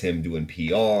it, that's him doing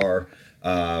PR.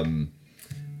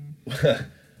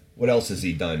 What else has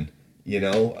he done?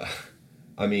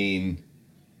 I mean,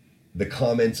 the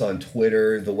comments on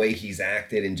Twitter, the way he's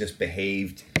acted and just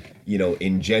behaved,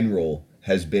 in general,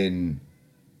 has been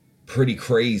pretty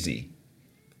crazy.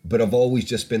 But I've always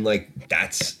just been like,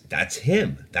 that's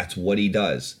him. That's what he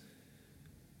does.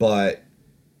 But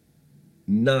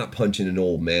not punching an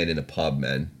old man in a pub,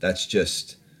 man. That's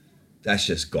just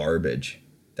garbage.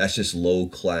 That's just low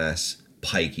class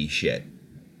pikey shit.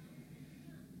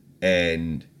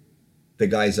 And the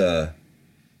guy's a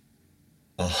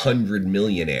 100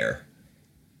 millionaire.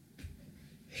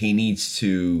 He needs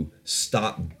to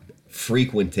stop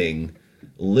frequenting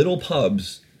little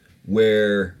pubs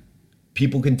where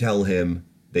people can tell him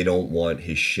they don't want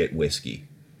his shit whiskey.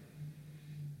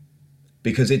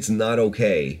 Because it's not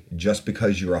okay, just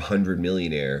because you're a 100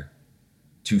 millionaire,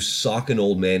 to sock an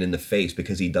old man in the face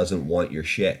because he doesn't want your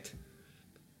shit.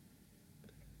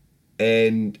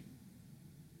 And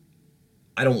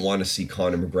I don't want to see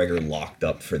Conor McGregor locked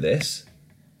up for this,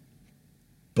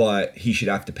 but he should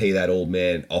have to pay that old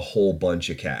man a whole bunch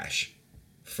of cash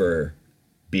for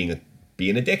being a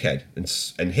dickhead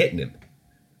and hitting him.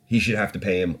 He should have to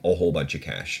pay him a whole bunch of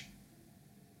cash.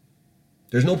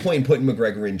 There's no point in putting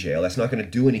McGregor in jail. That's not going to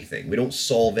do anything. We don't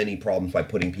solve any problems by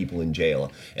putting people in jail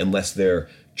unless they're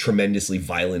tremendously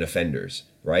violent offenders,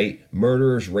 right?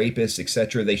 Murderers, rapists,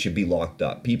 etc., they should be locked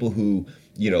up. People who,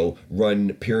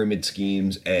 run pyramid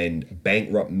schemes and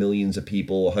bankrupt millions of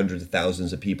people, hundreds of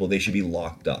thousands of people, they should be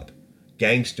locked up.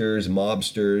 Gangsters,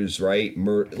 mobsters, right?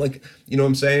 You know what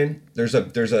I'm saying? There's a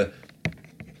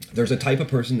type of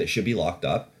person that should be locked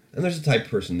up, and there's a type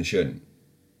of person that shouldn't.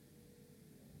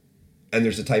 And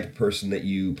there's a type of person that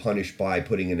you punish by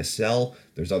putting in a cell.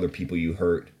 There's other people you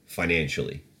hurt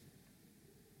financially.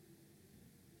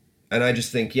 And I just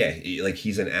think,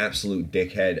 he's an absolute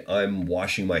dickhead. I'm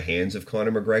washing my hands of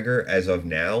Conor McGregor as of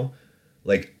now.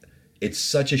 It's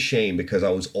such a shame because I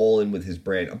was all in with his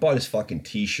brand. I bought his fucking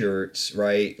t-shirts,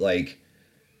 right?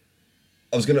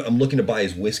 I'm looking to buy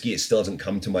his whiskey. It still hasn't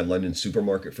come to my London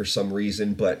supermarket for some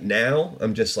reason. But now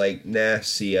I'm just like, nah,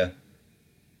 see ya.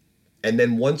 And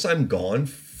then once I'm gone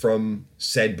from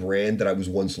said brand that I was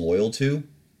once loyal to,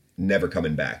 never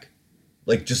coming back.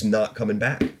 Just not coming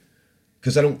back.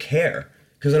 Because I don't care.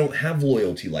 Because I don't have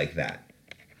loyalty like that.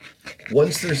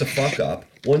 Once there's a fuck up,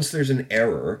 once there's an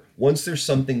error, once there's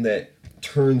something that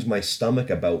turns my stomach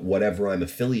about whatever I'm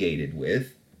affiliated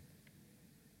with,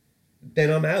 then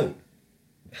I'm out.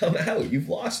 I'm out. You've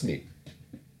lost me.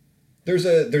 There's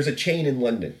a chain in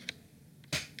London.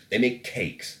 They make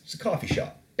cakes. It's a coffee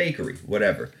shop. Bakery,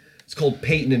 whatever. It's called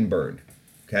Peyton and Byrne.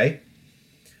 Okay?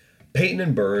 Peyton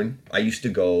and Byrne, I used to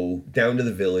go down to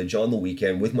the village on the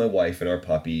weekend with my wife and our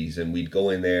puppies, and we'd go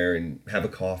in there and have a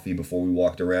coffee before we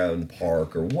walked around the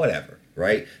park or whatever,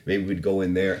 right? Maybe we'd go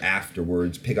in there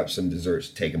afterwards, pick up some desserts,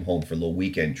 take them home for a little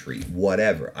weekend treat,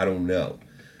 whatever. I don't know.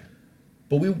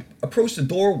 But we approached the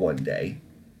door one day.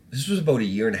 This was about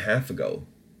 1.5 years ago.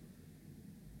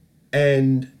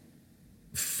 And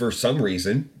for some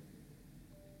reason,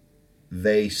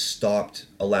 they stopped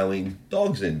allowing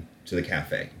dogs in to the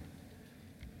cafe.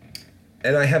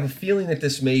 And I have a feeling that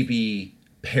this may be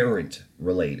parent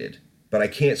related, but I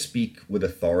can't speak with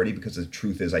authority because the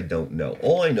truth is I don't know.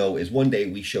 All I know is one day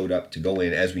we showed up to go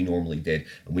in as we normally did,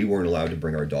 and we weren't allowed to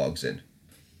bring our dogs in.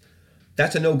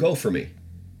 That's a no-go for me.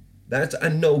 That's a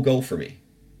no-go for me.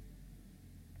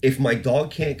 If my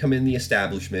dog can't come in the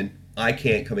establishment, I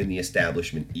can't come in the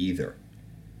establishment either.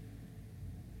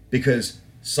 Because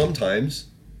sometimes,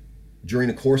 during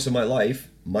the course of my life,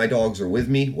 my dogs are with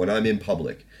me when I'm in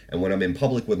public. And when I'm in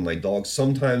public with my dogs,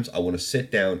 sometimes I want to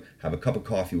sit down, have a cup of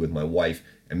coffee with my wife,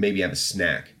 and maybe have a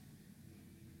snack.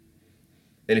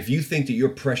 And if you think that your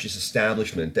precious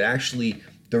establishment, that actually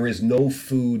there is no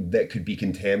food that could be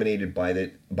contaminated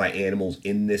by animals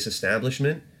in this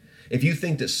establishment, if you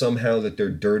think that somehow that they're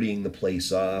dirtying the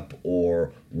place up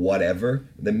or whatever,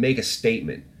 then make a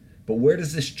statement. But where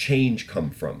does this change come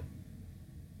from?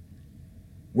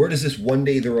 Where does this one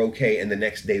day they're okay and the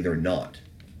next day they're not?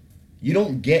 You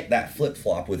don't get that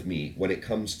flip-flop with me when it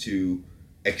comes to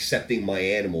accepting my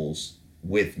animals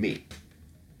with me.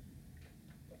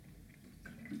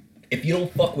 If you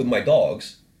don't fuck with my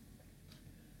dogs,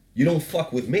 you don't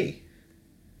fuck with me.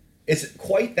 It's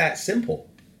quite that simple.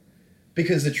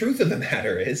 Because the truth of the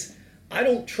matter is, I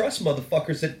don't trust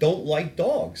motherfuckers that don't like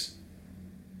dogs.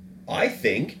 I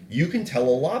think you can tell a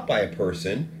lot by a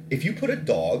person if you put a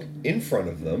dog in front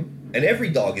of them, and every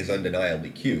dog is undeniably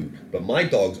cute, but my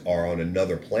dogs are on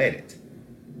another planet.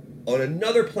 On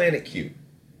another planet cute.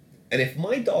 And if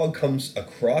my dog comes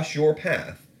across your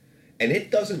path, and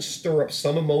it doesn't stir up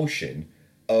some emotion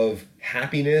of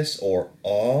happiness or,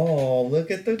 oh, look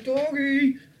at the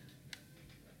doggy,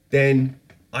 then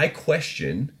I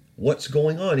question what's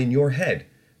going on in your head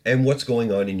and what's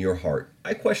going on in your heart.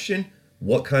 I question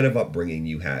what kind of upbringing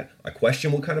you had. I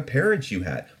question what kind of parents you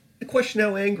had. I question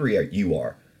how angry you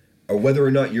are, or whether or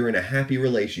not you're in a happy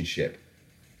relationship.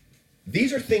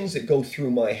 These are things that go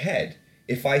through my head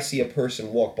if I see a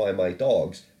person walk by my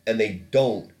dogs and they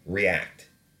don't react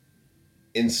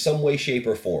in some way, shape,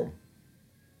 or form.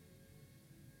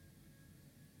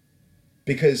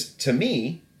 Because to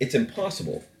me, it's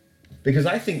impossible. Because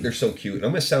I think they're so cute. And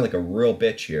I'm going to sound like a real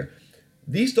bitch here.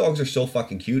 These dogs are so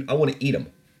fucking cute, I want to eat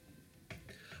them.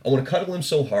 I want to cuddle him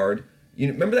so hard. You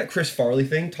know, remember that Chris Farley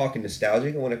thing, talking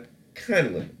nostalgic? I want to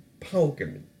cuddle him, poke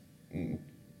him, and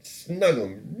snuggle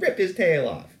him, rip his tail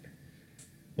off.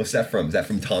 What's that from? Is that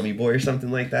from Tommy Boy or something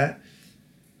like that?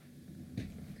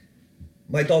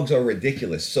 My dogs are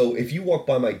ridiculous. So if you walk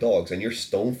by my dogs and you're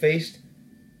stone-faced,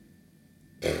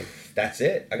 that's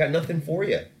it. I got nothing for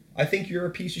you. I think you're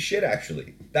a piece of shit,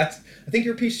 actually. I think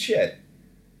you're a piece of shit.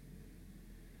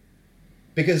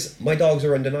 Because my dogs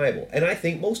are undeniable. And I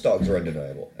think most dogs are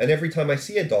undeniable. And every time I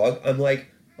see a dog, I'm like,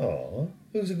 aw,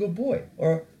 who's a good boy?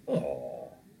 Or, aw,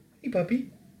 hey puppy.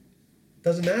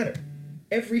 Doesn't matter.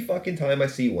 Every fucking time I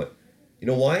see one. You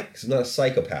know why? Because I'm not a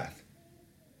psychopath.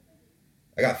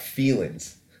 I got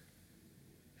feelings.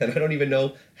 And I don't even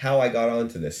know how I got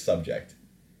onto this subject.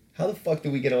 How the fuck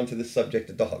did we get onto this subject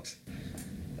of dogs?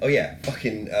 Oh yeah,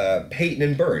 fucking Peyton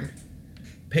and Byrne.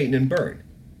 Peyton and Byrne.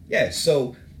 Yeah,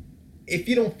 so if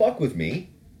you don't fuck with me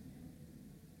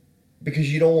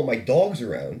because you don't want my dogs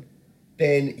around,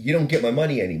 then you don't get my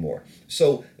money anymore.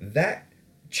 So that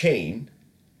chain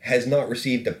has not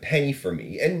received a penny from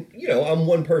me. And, you know, I'm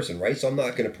one person, right? So I'm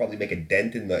not going to probably make a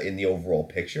dent in the overall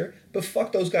picture. But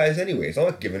fuck those guys anyways. I'm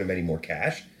not giving them any more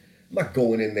cash. I'm not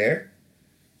going in there.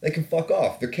 They can fuck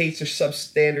off. Their cakes are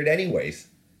substandard anyways.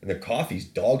 And their coffee's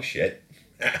dog shit.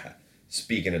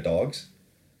 Speaking of dogs.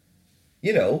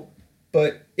 You know,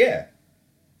 but yeah.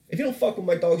 If you don't fuck with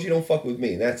my dogs, you don't fuck with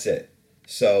me. And that's it.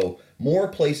 So more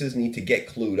places need to get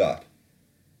clued up.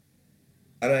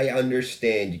 And I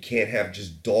understand you can't have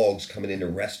just dogs coming into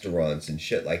restaurants and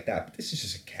shit like that. But this is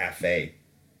just a cafe.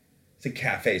 It's a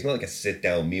cafe. It's not like a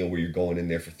sit-down meal where you're going in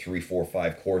there for 3, 4,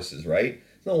 5 courses, right?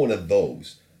 It's not one of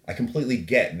those. I completely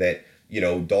get that, you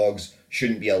know, dogs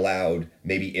shouldn't be allowed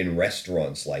maybe in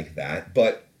restaurants like that.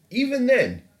 But even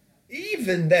then,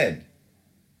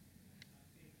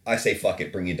 I say fuck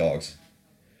it, bring your dogs.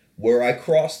 Where I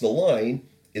cross the line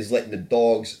is letting the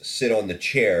dogs sit on the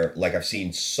chair like I've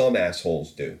seen some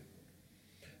assholes do.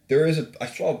 There is it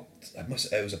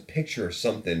was a picture or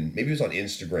something, maybe it was on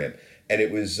Instagram, and it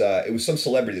was some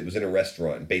celebrity that was in a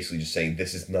restaurant basically just saying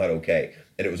this is not okay.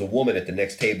 And it was a woman at the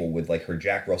next table with like her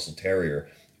Jack Russell Terrier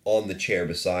on the chair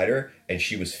beside her, and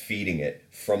she was feeding it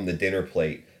from the dinner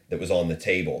plate that was on the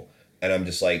table. And I'm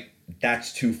just like,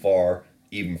 that's too far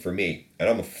even for me. And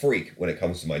I'm a freak when it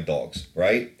comes to my dogs,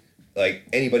 right? Like,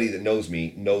 anybody that knows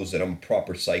me knows that I'm a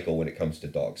proper psycho when it comes to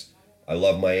dogs. I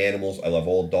love my animals. I love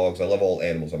all dogs. I love all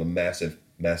animals. I'm a massive,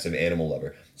 massive animal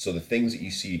lover. So the things that you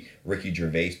see Ricky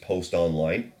Gervais post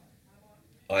online,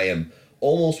 I am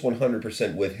almost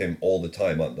 100% with him all the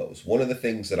time on those. One of the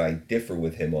things that I differ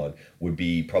with him on would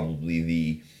be probably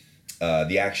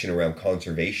the action around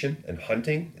conservation and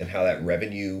hunting, and how that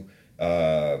revenue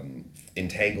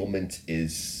entanglement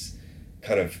is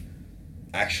kind of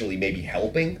actually maybe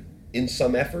helping in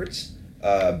some efforts.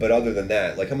 But other than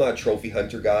that, like, I'm not a trophy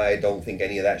hunter guy. I don't think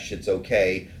any of that shit's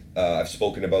okay. I've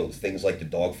spoken about things like the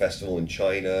dog festival in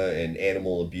China and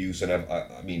animal abuse, and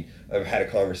I've had a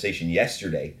conversation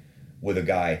yesterday with a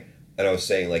guy, and I was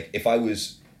saying, like, if I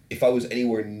was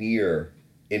anywhere near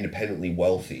independently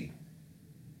wealthy,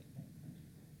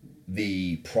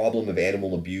 the problem of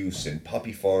animal abuse and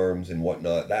puppy farms and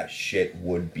whatnot, that shit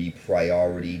would be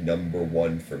priority number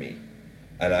one for me.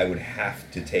 And I would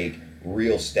have to take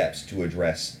real steps to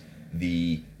address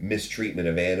the mistreatment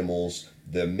of animals,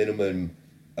 the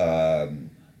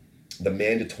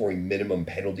mandatory minimum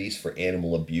penalties for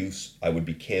animal abuse. I would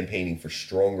be campaigning for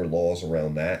stronger laws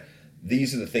around that.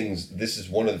 This is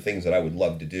one of the things that I would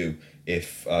love to do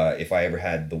if I ever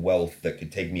had the wealth that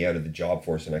could take me out of the job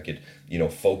force and I could,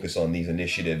 focus on these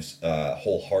initiatives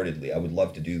wholeheartedly. I would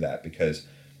love to do that, because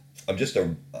I'm just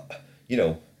I'm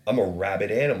a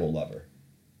rabid animal lover.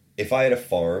 If I had a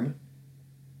farm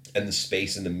and the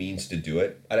space and the means to do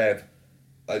it, I'd have,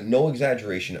 no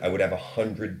exaggeration, I would have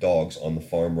 100 dogs on the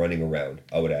farm running around.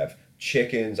 I would have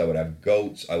chickens, I would have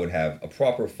goats, I would have a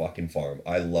proper fucking farm.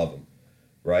 I love them,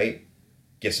 right?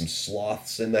 Get some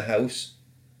sloths in the house.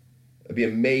 It'd be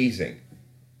amazing.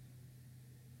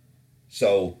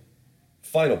 So,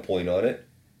 final point on it.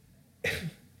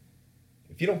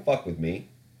 If you don't fuck with me,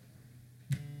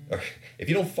 or if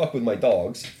you don't fuck with my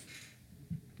dogs,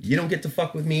 you don't get to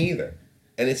fuck with me either.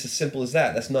 And it's as simple as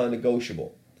that. That's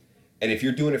non-negotiable. And if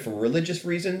you're doing it for religious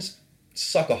reasons,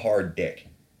 suck a hard dick,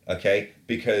 okay?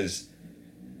 Because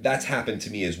that's happened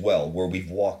to me as well, where we've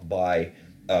walked by.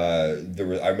 I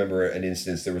remember an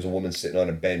instance, there was a woman sitting on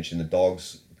a bench and the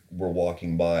dogs were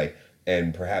walking by,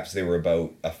 and perhaps they were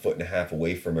about 1.5 feet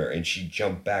away from her, and she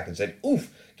jumped back and said,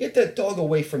 "Oof, get that dog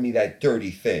away from me, that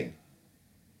dirty thing."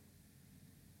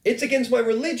 It's against my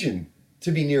religion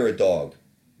to be near a dog.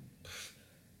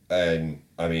 And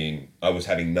I was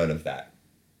having none of that.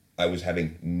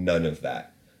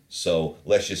 So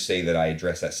let's just say that I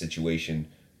addressed that situation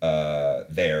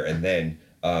there, and then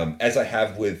as I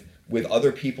have with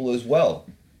other people as well.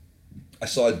 I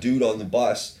saw a dude on the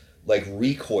bus like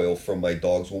recoil from my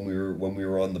dogs when we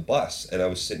were on the bus, and I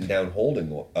was sitting down holding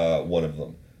one of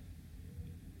them.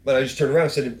 But I just turned around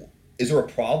and said, "Is there a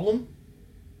problem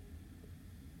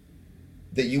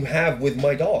that you have with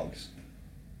my dogs?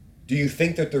 Do you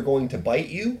think that they're going to bite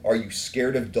you? Are you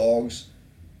scared of dogs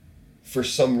for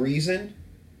some reason?"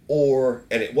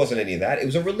 And it wasn't any of that. It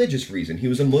was a religious reason. He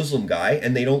was a Muslim guy,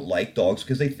 and they don't like dogs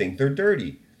because they think they're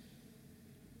dirty.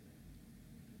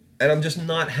 And I'm just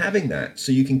not having that.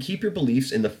 So you can keep your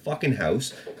beliefs in the fucking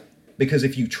house, because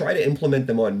if you try to implement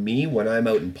them on me when I'm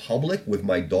out in public with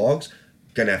my dogs,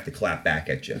 I'm gonna have to clap back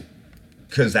at you.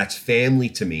 Because that's family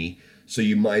to me, so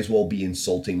you might as well be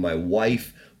insulting my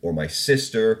wife or my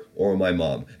sister or my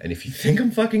mom. And if you think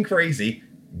I'm fucking crazy,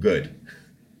 good.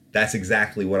 That's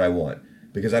exactly what I want,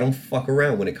 because I don't fuck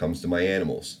around when it comes to my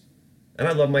animals. And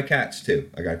I love my cats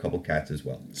too. I got a couple cats as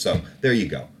well. So there you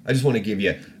go. I just want to give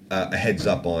you a heads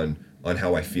up on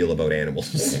how I feel about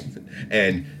animals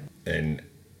and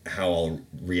how I'll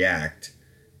react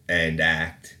and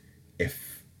act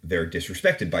if they're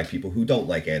disrespected by people who don't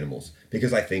like animals.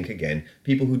 Because I think, again,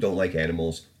 people who don't like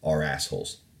animals are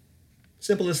assholes.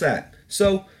 Simple as that.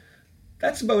 So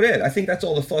that's about it. I think that's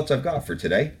all the thoughts I've got for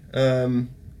today.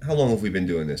 How long have we been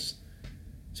doing this?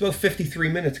 It's about 53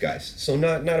 minutes, guys. So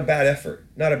not a bad effort.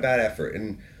 Not a bad effort.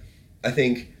 And I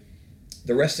think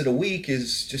the rest of the week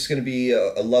is just going to be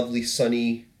a lovely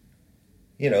sunny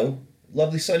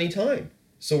time.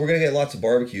 So we're going to get lots of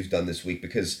barbecues done this week,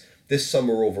 because this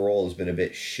summer overall has been a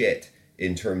bit shit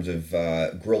in terms of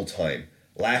grill time.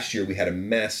 Last year we had a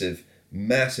massive,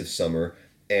 massive summer,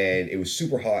 and it was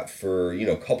super hot for,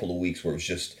 a couple of weeks where it was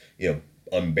just,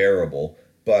 unbearable.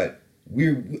 But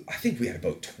I think we had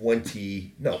about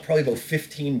probably about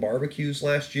 15 barbecues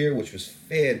last year, which was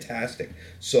fantastic.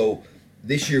 So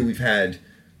this year we've had,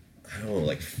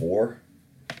 like 4,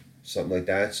 something like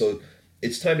that. So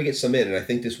it's time to get some in, and I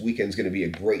think this weekend's going to be a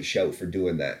great shout for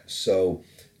doing that. So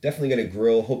definitely going to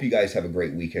grill. Hope you guys have a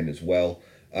great weekend as well.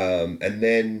 And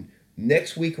then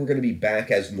next week we're going to be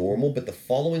back as normal, but the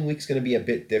following week's going to be a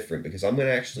bit different, because I'm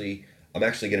actually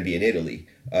going to be in Italy,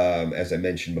 as I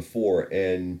mentioned before,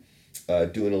 and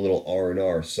doing a little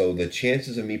R&R. So the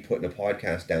chances of me putting a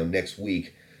podcast down next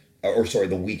week,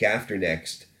 the week after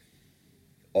next,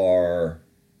 are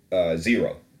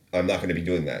 0. I'm not going to be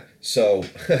doing that. So,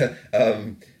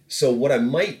 so what I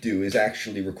might do is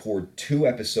actually record 2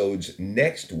 episodes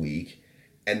next week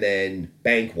and then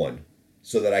bank one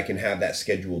so that I can have that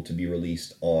scheduled to be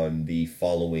released on the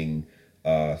following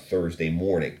Thursday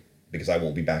morning, because I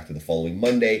won't be back to the following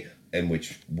Monday, and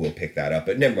which we'll pick that up.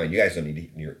 But never mind, you guys don't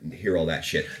need to hear all that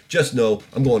shit. Just know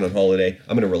I'm going on holiday.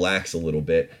 I'm going to relax a little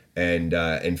bit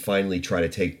and finally try to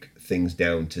take things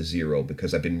down to 0,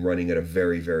 because I've been running at a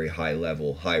very, very high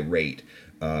level, high rate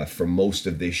for most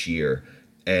of this year,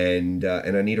 and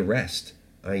I need a rest.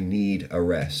 I need a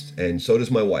rest, and so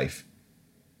does my wife.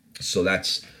 So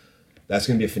that's going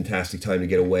to be a fantastic time to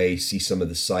get away, see some of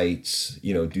the sights,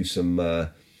 do some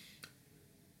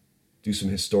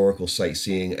historical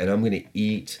sightseeing, and I'm going to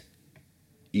eat.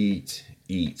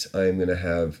 I'm going to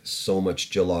have so much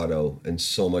gelato and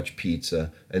so much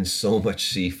pizza and so much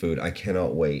seafood. I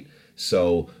cannot wait.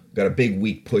 So got a big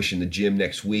week push in the gym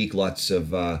next week. Lots of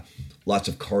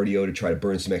cardio to try to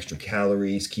burn some extra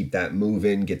calories, keep that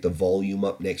moving, get the volume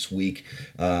up next week.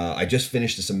 I just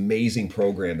finished this amazing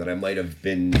program that I might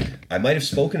have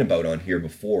spoken about on here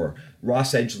before.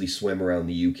 Ross Edgley swam around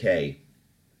the UK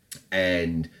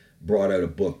and brought out a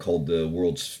book called The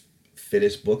World's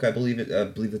Fittest Book, I believe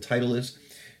the title is.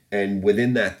 And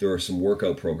within that, there are some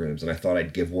workout programs, and I thought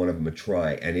I'd give one of them a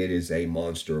try. And it is a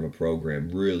monster of a program,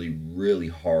 really, really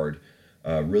hard,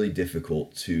 really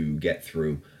difficult to get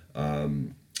through,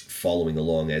 following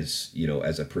along as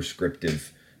a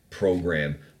prescriptive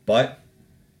program. But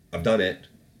I've done it.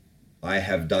 I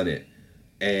have done it,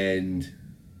 and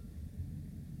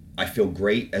I feel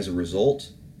great as a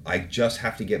result. I just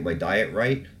have to get my diet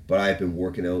right, but I've been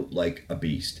working out like a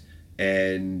beast.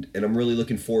 And I'm really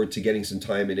looking forward to getting some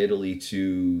time in Italy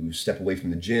to step away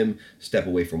from the gym, step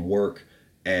away from work,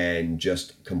 and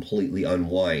just completely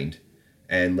unwind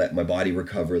and let my body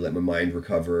recover, let my mind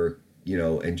recover,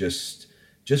 and just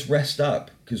rest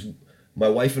up. Because my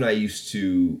wife and I used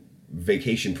to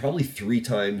vacation probably 3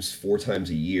 times, 4 times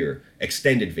a year,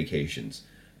 extended vacations.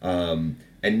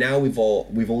 And now we've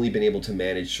only been able to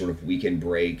manage sort of weekend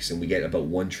breaks, and we get about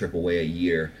 1 trip away a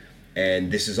year.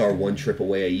 And this is our 1 trip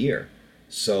away a year.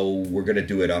 So we're going to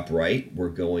do it upright. We're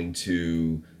going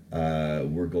to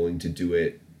do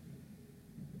it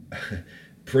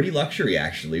pretty luxury,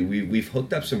 actually. We've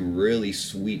hooked up some really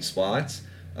sweet spots.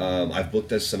 I've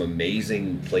booked us some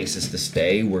amazing places to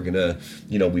stay. We're going to,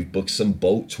 we've booked some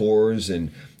boat tours, and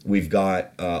we've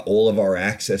got all of our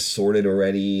access sorted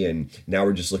already. And now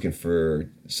we're just looking for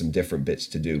some different bits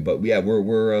to do. But yeah, we're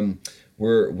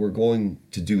going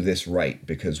to do this right,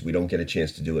 because we don't get a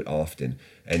chance to do it often.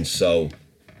 And so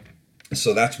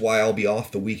that's why I'll be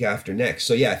off the week after next.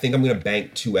 So yeah, I think I'm going to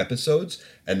bank 2 episodes,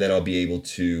 and then I'll be able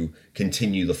to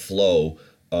continue the flow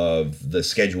of the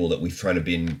schedule that we've trying to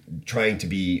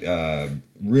be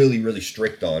really, really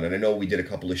strict on. And I know we did a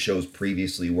couple of shows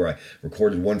previously where I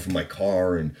recorded one from my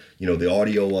car, and the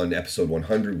audio on episode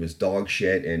 100 was dog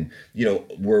shit. And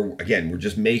we're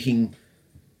just making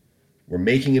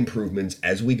improvements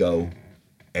as we go,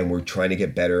 and we're trying to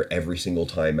get better every single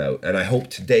time out. And I hope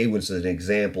today was an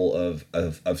example of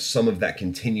some of that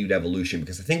continued evolution,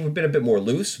 because I think we've been a bit more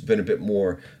loose, been a bit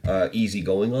more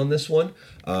easygoing on this one.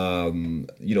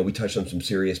 We touched on some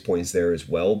serious points there as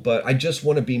well, but I just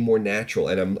want to be more natural,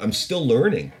 and I'm still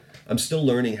learning. I'm still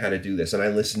learning how to do this, and I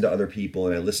listen to other people,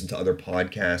 and I listen to other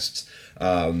podcasts.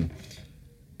 And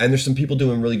there's some people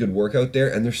doing really good work out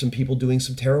there, and there's some people doing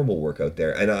some terrible work out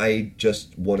there. And I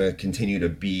just want to continue to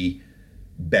be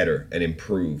better and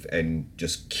improve and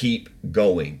just keep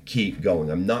going.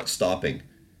 I'm not stopping.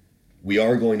 We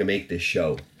are going to make this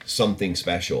show something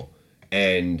special.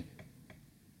 And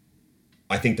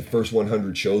I think the first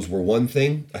 100 shows were one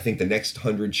thing. I think the next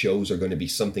 100 shows are going to be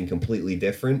something completely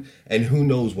different. And who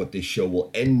knows what this show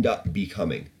will end up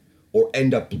becoming or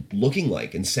end up looking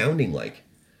like and sounding like.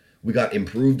 We got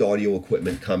improved audio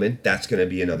equipment coming. That's going to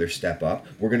be another step up.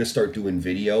 We're going to start doing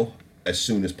video as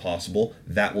soon as possible.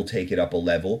 That will take it up a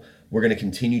level. We're going to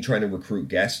continue trying to recruit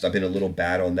guests. I've been a little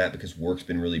bad on that because work's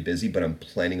been really busy, but I'm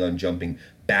planning on jumping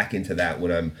back into that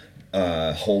when I'm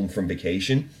home from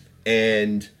vacation.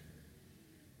 And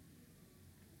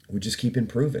we just keep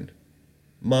improving.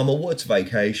 Mama, what's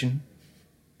vacation?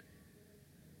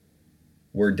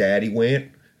 Where Daddy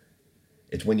went?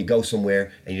 It's when you go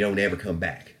somewhere and you don't ever come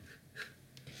back.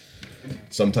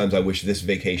 Sometimes I wish this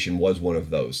vacation was one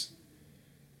of those,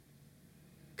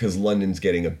 because London's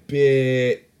getting a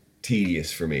bit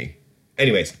tedious for me.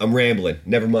 Anyways, I'm rambling.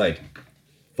 Never mind.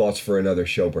 Thoughts for another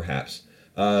show, perhaps.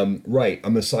 Right,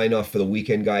 I'm going to sign off for the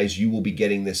weekend, guys. You will be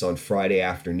getting this on Friday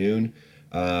afternoon.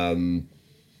 I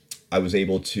was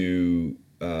able to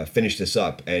finish this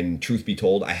up. And truth be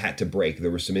told, I had to break.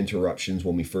 There were some interruptions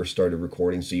when we first started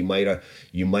recording, so you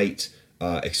might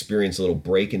experience a little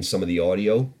break in some of the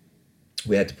audio.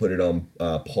 We had to put it on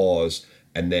pause,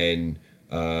 and then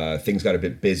things got a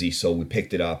bit busy, so we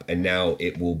picked it up, and now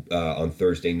it will on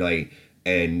Thursday night.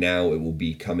 And now it will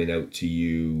be coming out to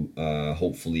you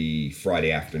hopefully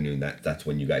Friday afternoon. That's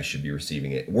when you guys should be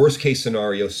receiving it. Worst case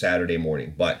scenario, Saturday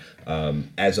morning. But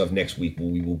as of next week,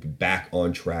 we will be back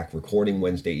on track, recording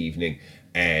Wednesday evening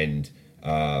and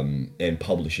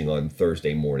publishing on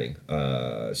Thursday morning.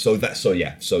 So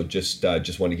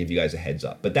just want to give you guys a heads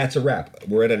up. But that's a wrap.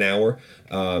 We're at an hour,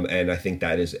 and I think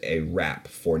that is a wrap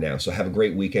for now. So have a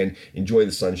great weekend. Enjoy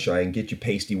the sunshine. Get your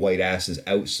pasty white asses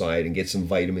outside and get some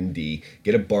vitamin D.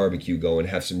 Get a barbecue going.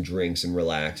 Have some drinks and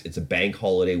relax. It's a bank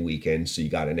holiday weekend, so you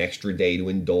got an extra day to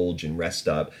indulge and rest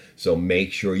up. So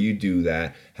make sure you do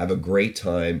that. Have a great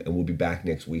time, and we'll be back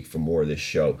next week for more of this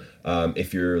show.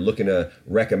 If you're looking to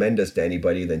recommend us to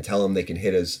anybody, then tell them they can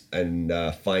hit us and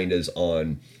find us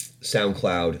on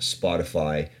SoundCloud,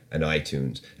 Spotify, and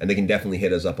iTunes. And they can definitely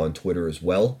hit us up on Twitter as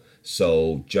well.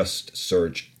 So just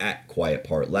search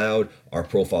 @QuietPartLoud. Our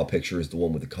profile picture is the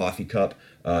one with the coffee cup.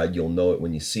 You'll know it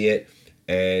when you see it.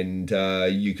 And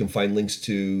you can find links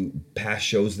to past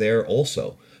shows there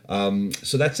also.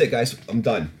 So that's it, guys. I'm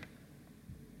done.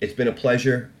 It's been a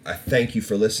pleasure. I thank you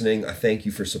for listening. I thank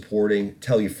you for supporting.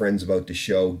 Tell your friends about the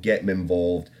show. Get them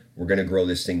involved. We're going to grow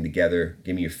this thing together.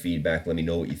 Give me your feedback. Let me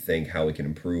know what you think, how we can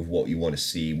improve, what you want to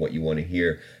see, what you want to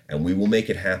hear, and we will make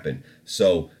it happen.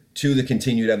 So to the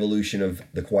continued evolution of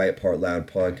the Quiet Part Loud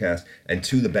podcast and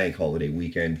to the bank holiday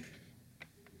weekend,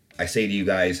 I say to you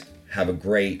guys, have a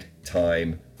great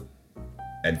time,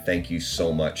 and thank you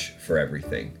so much for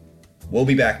everything. We'll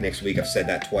be back next week. I've said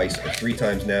that twice or 3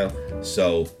 times now.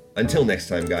 So until next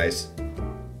time, guys,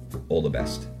 all the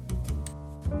best.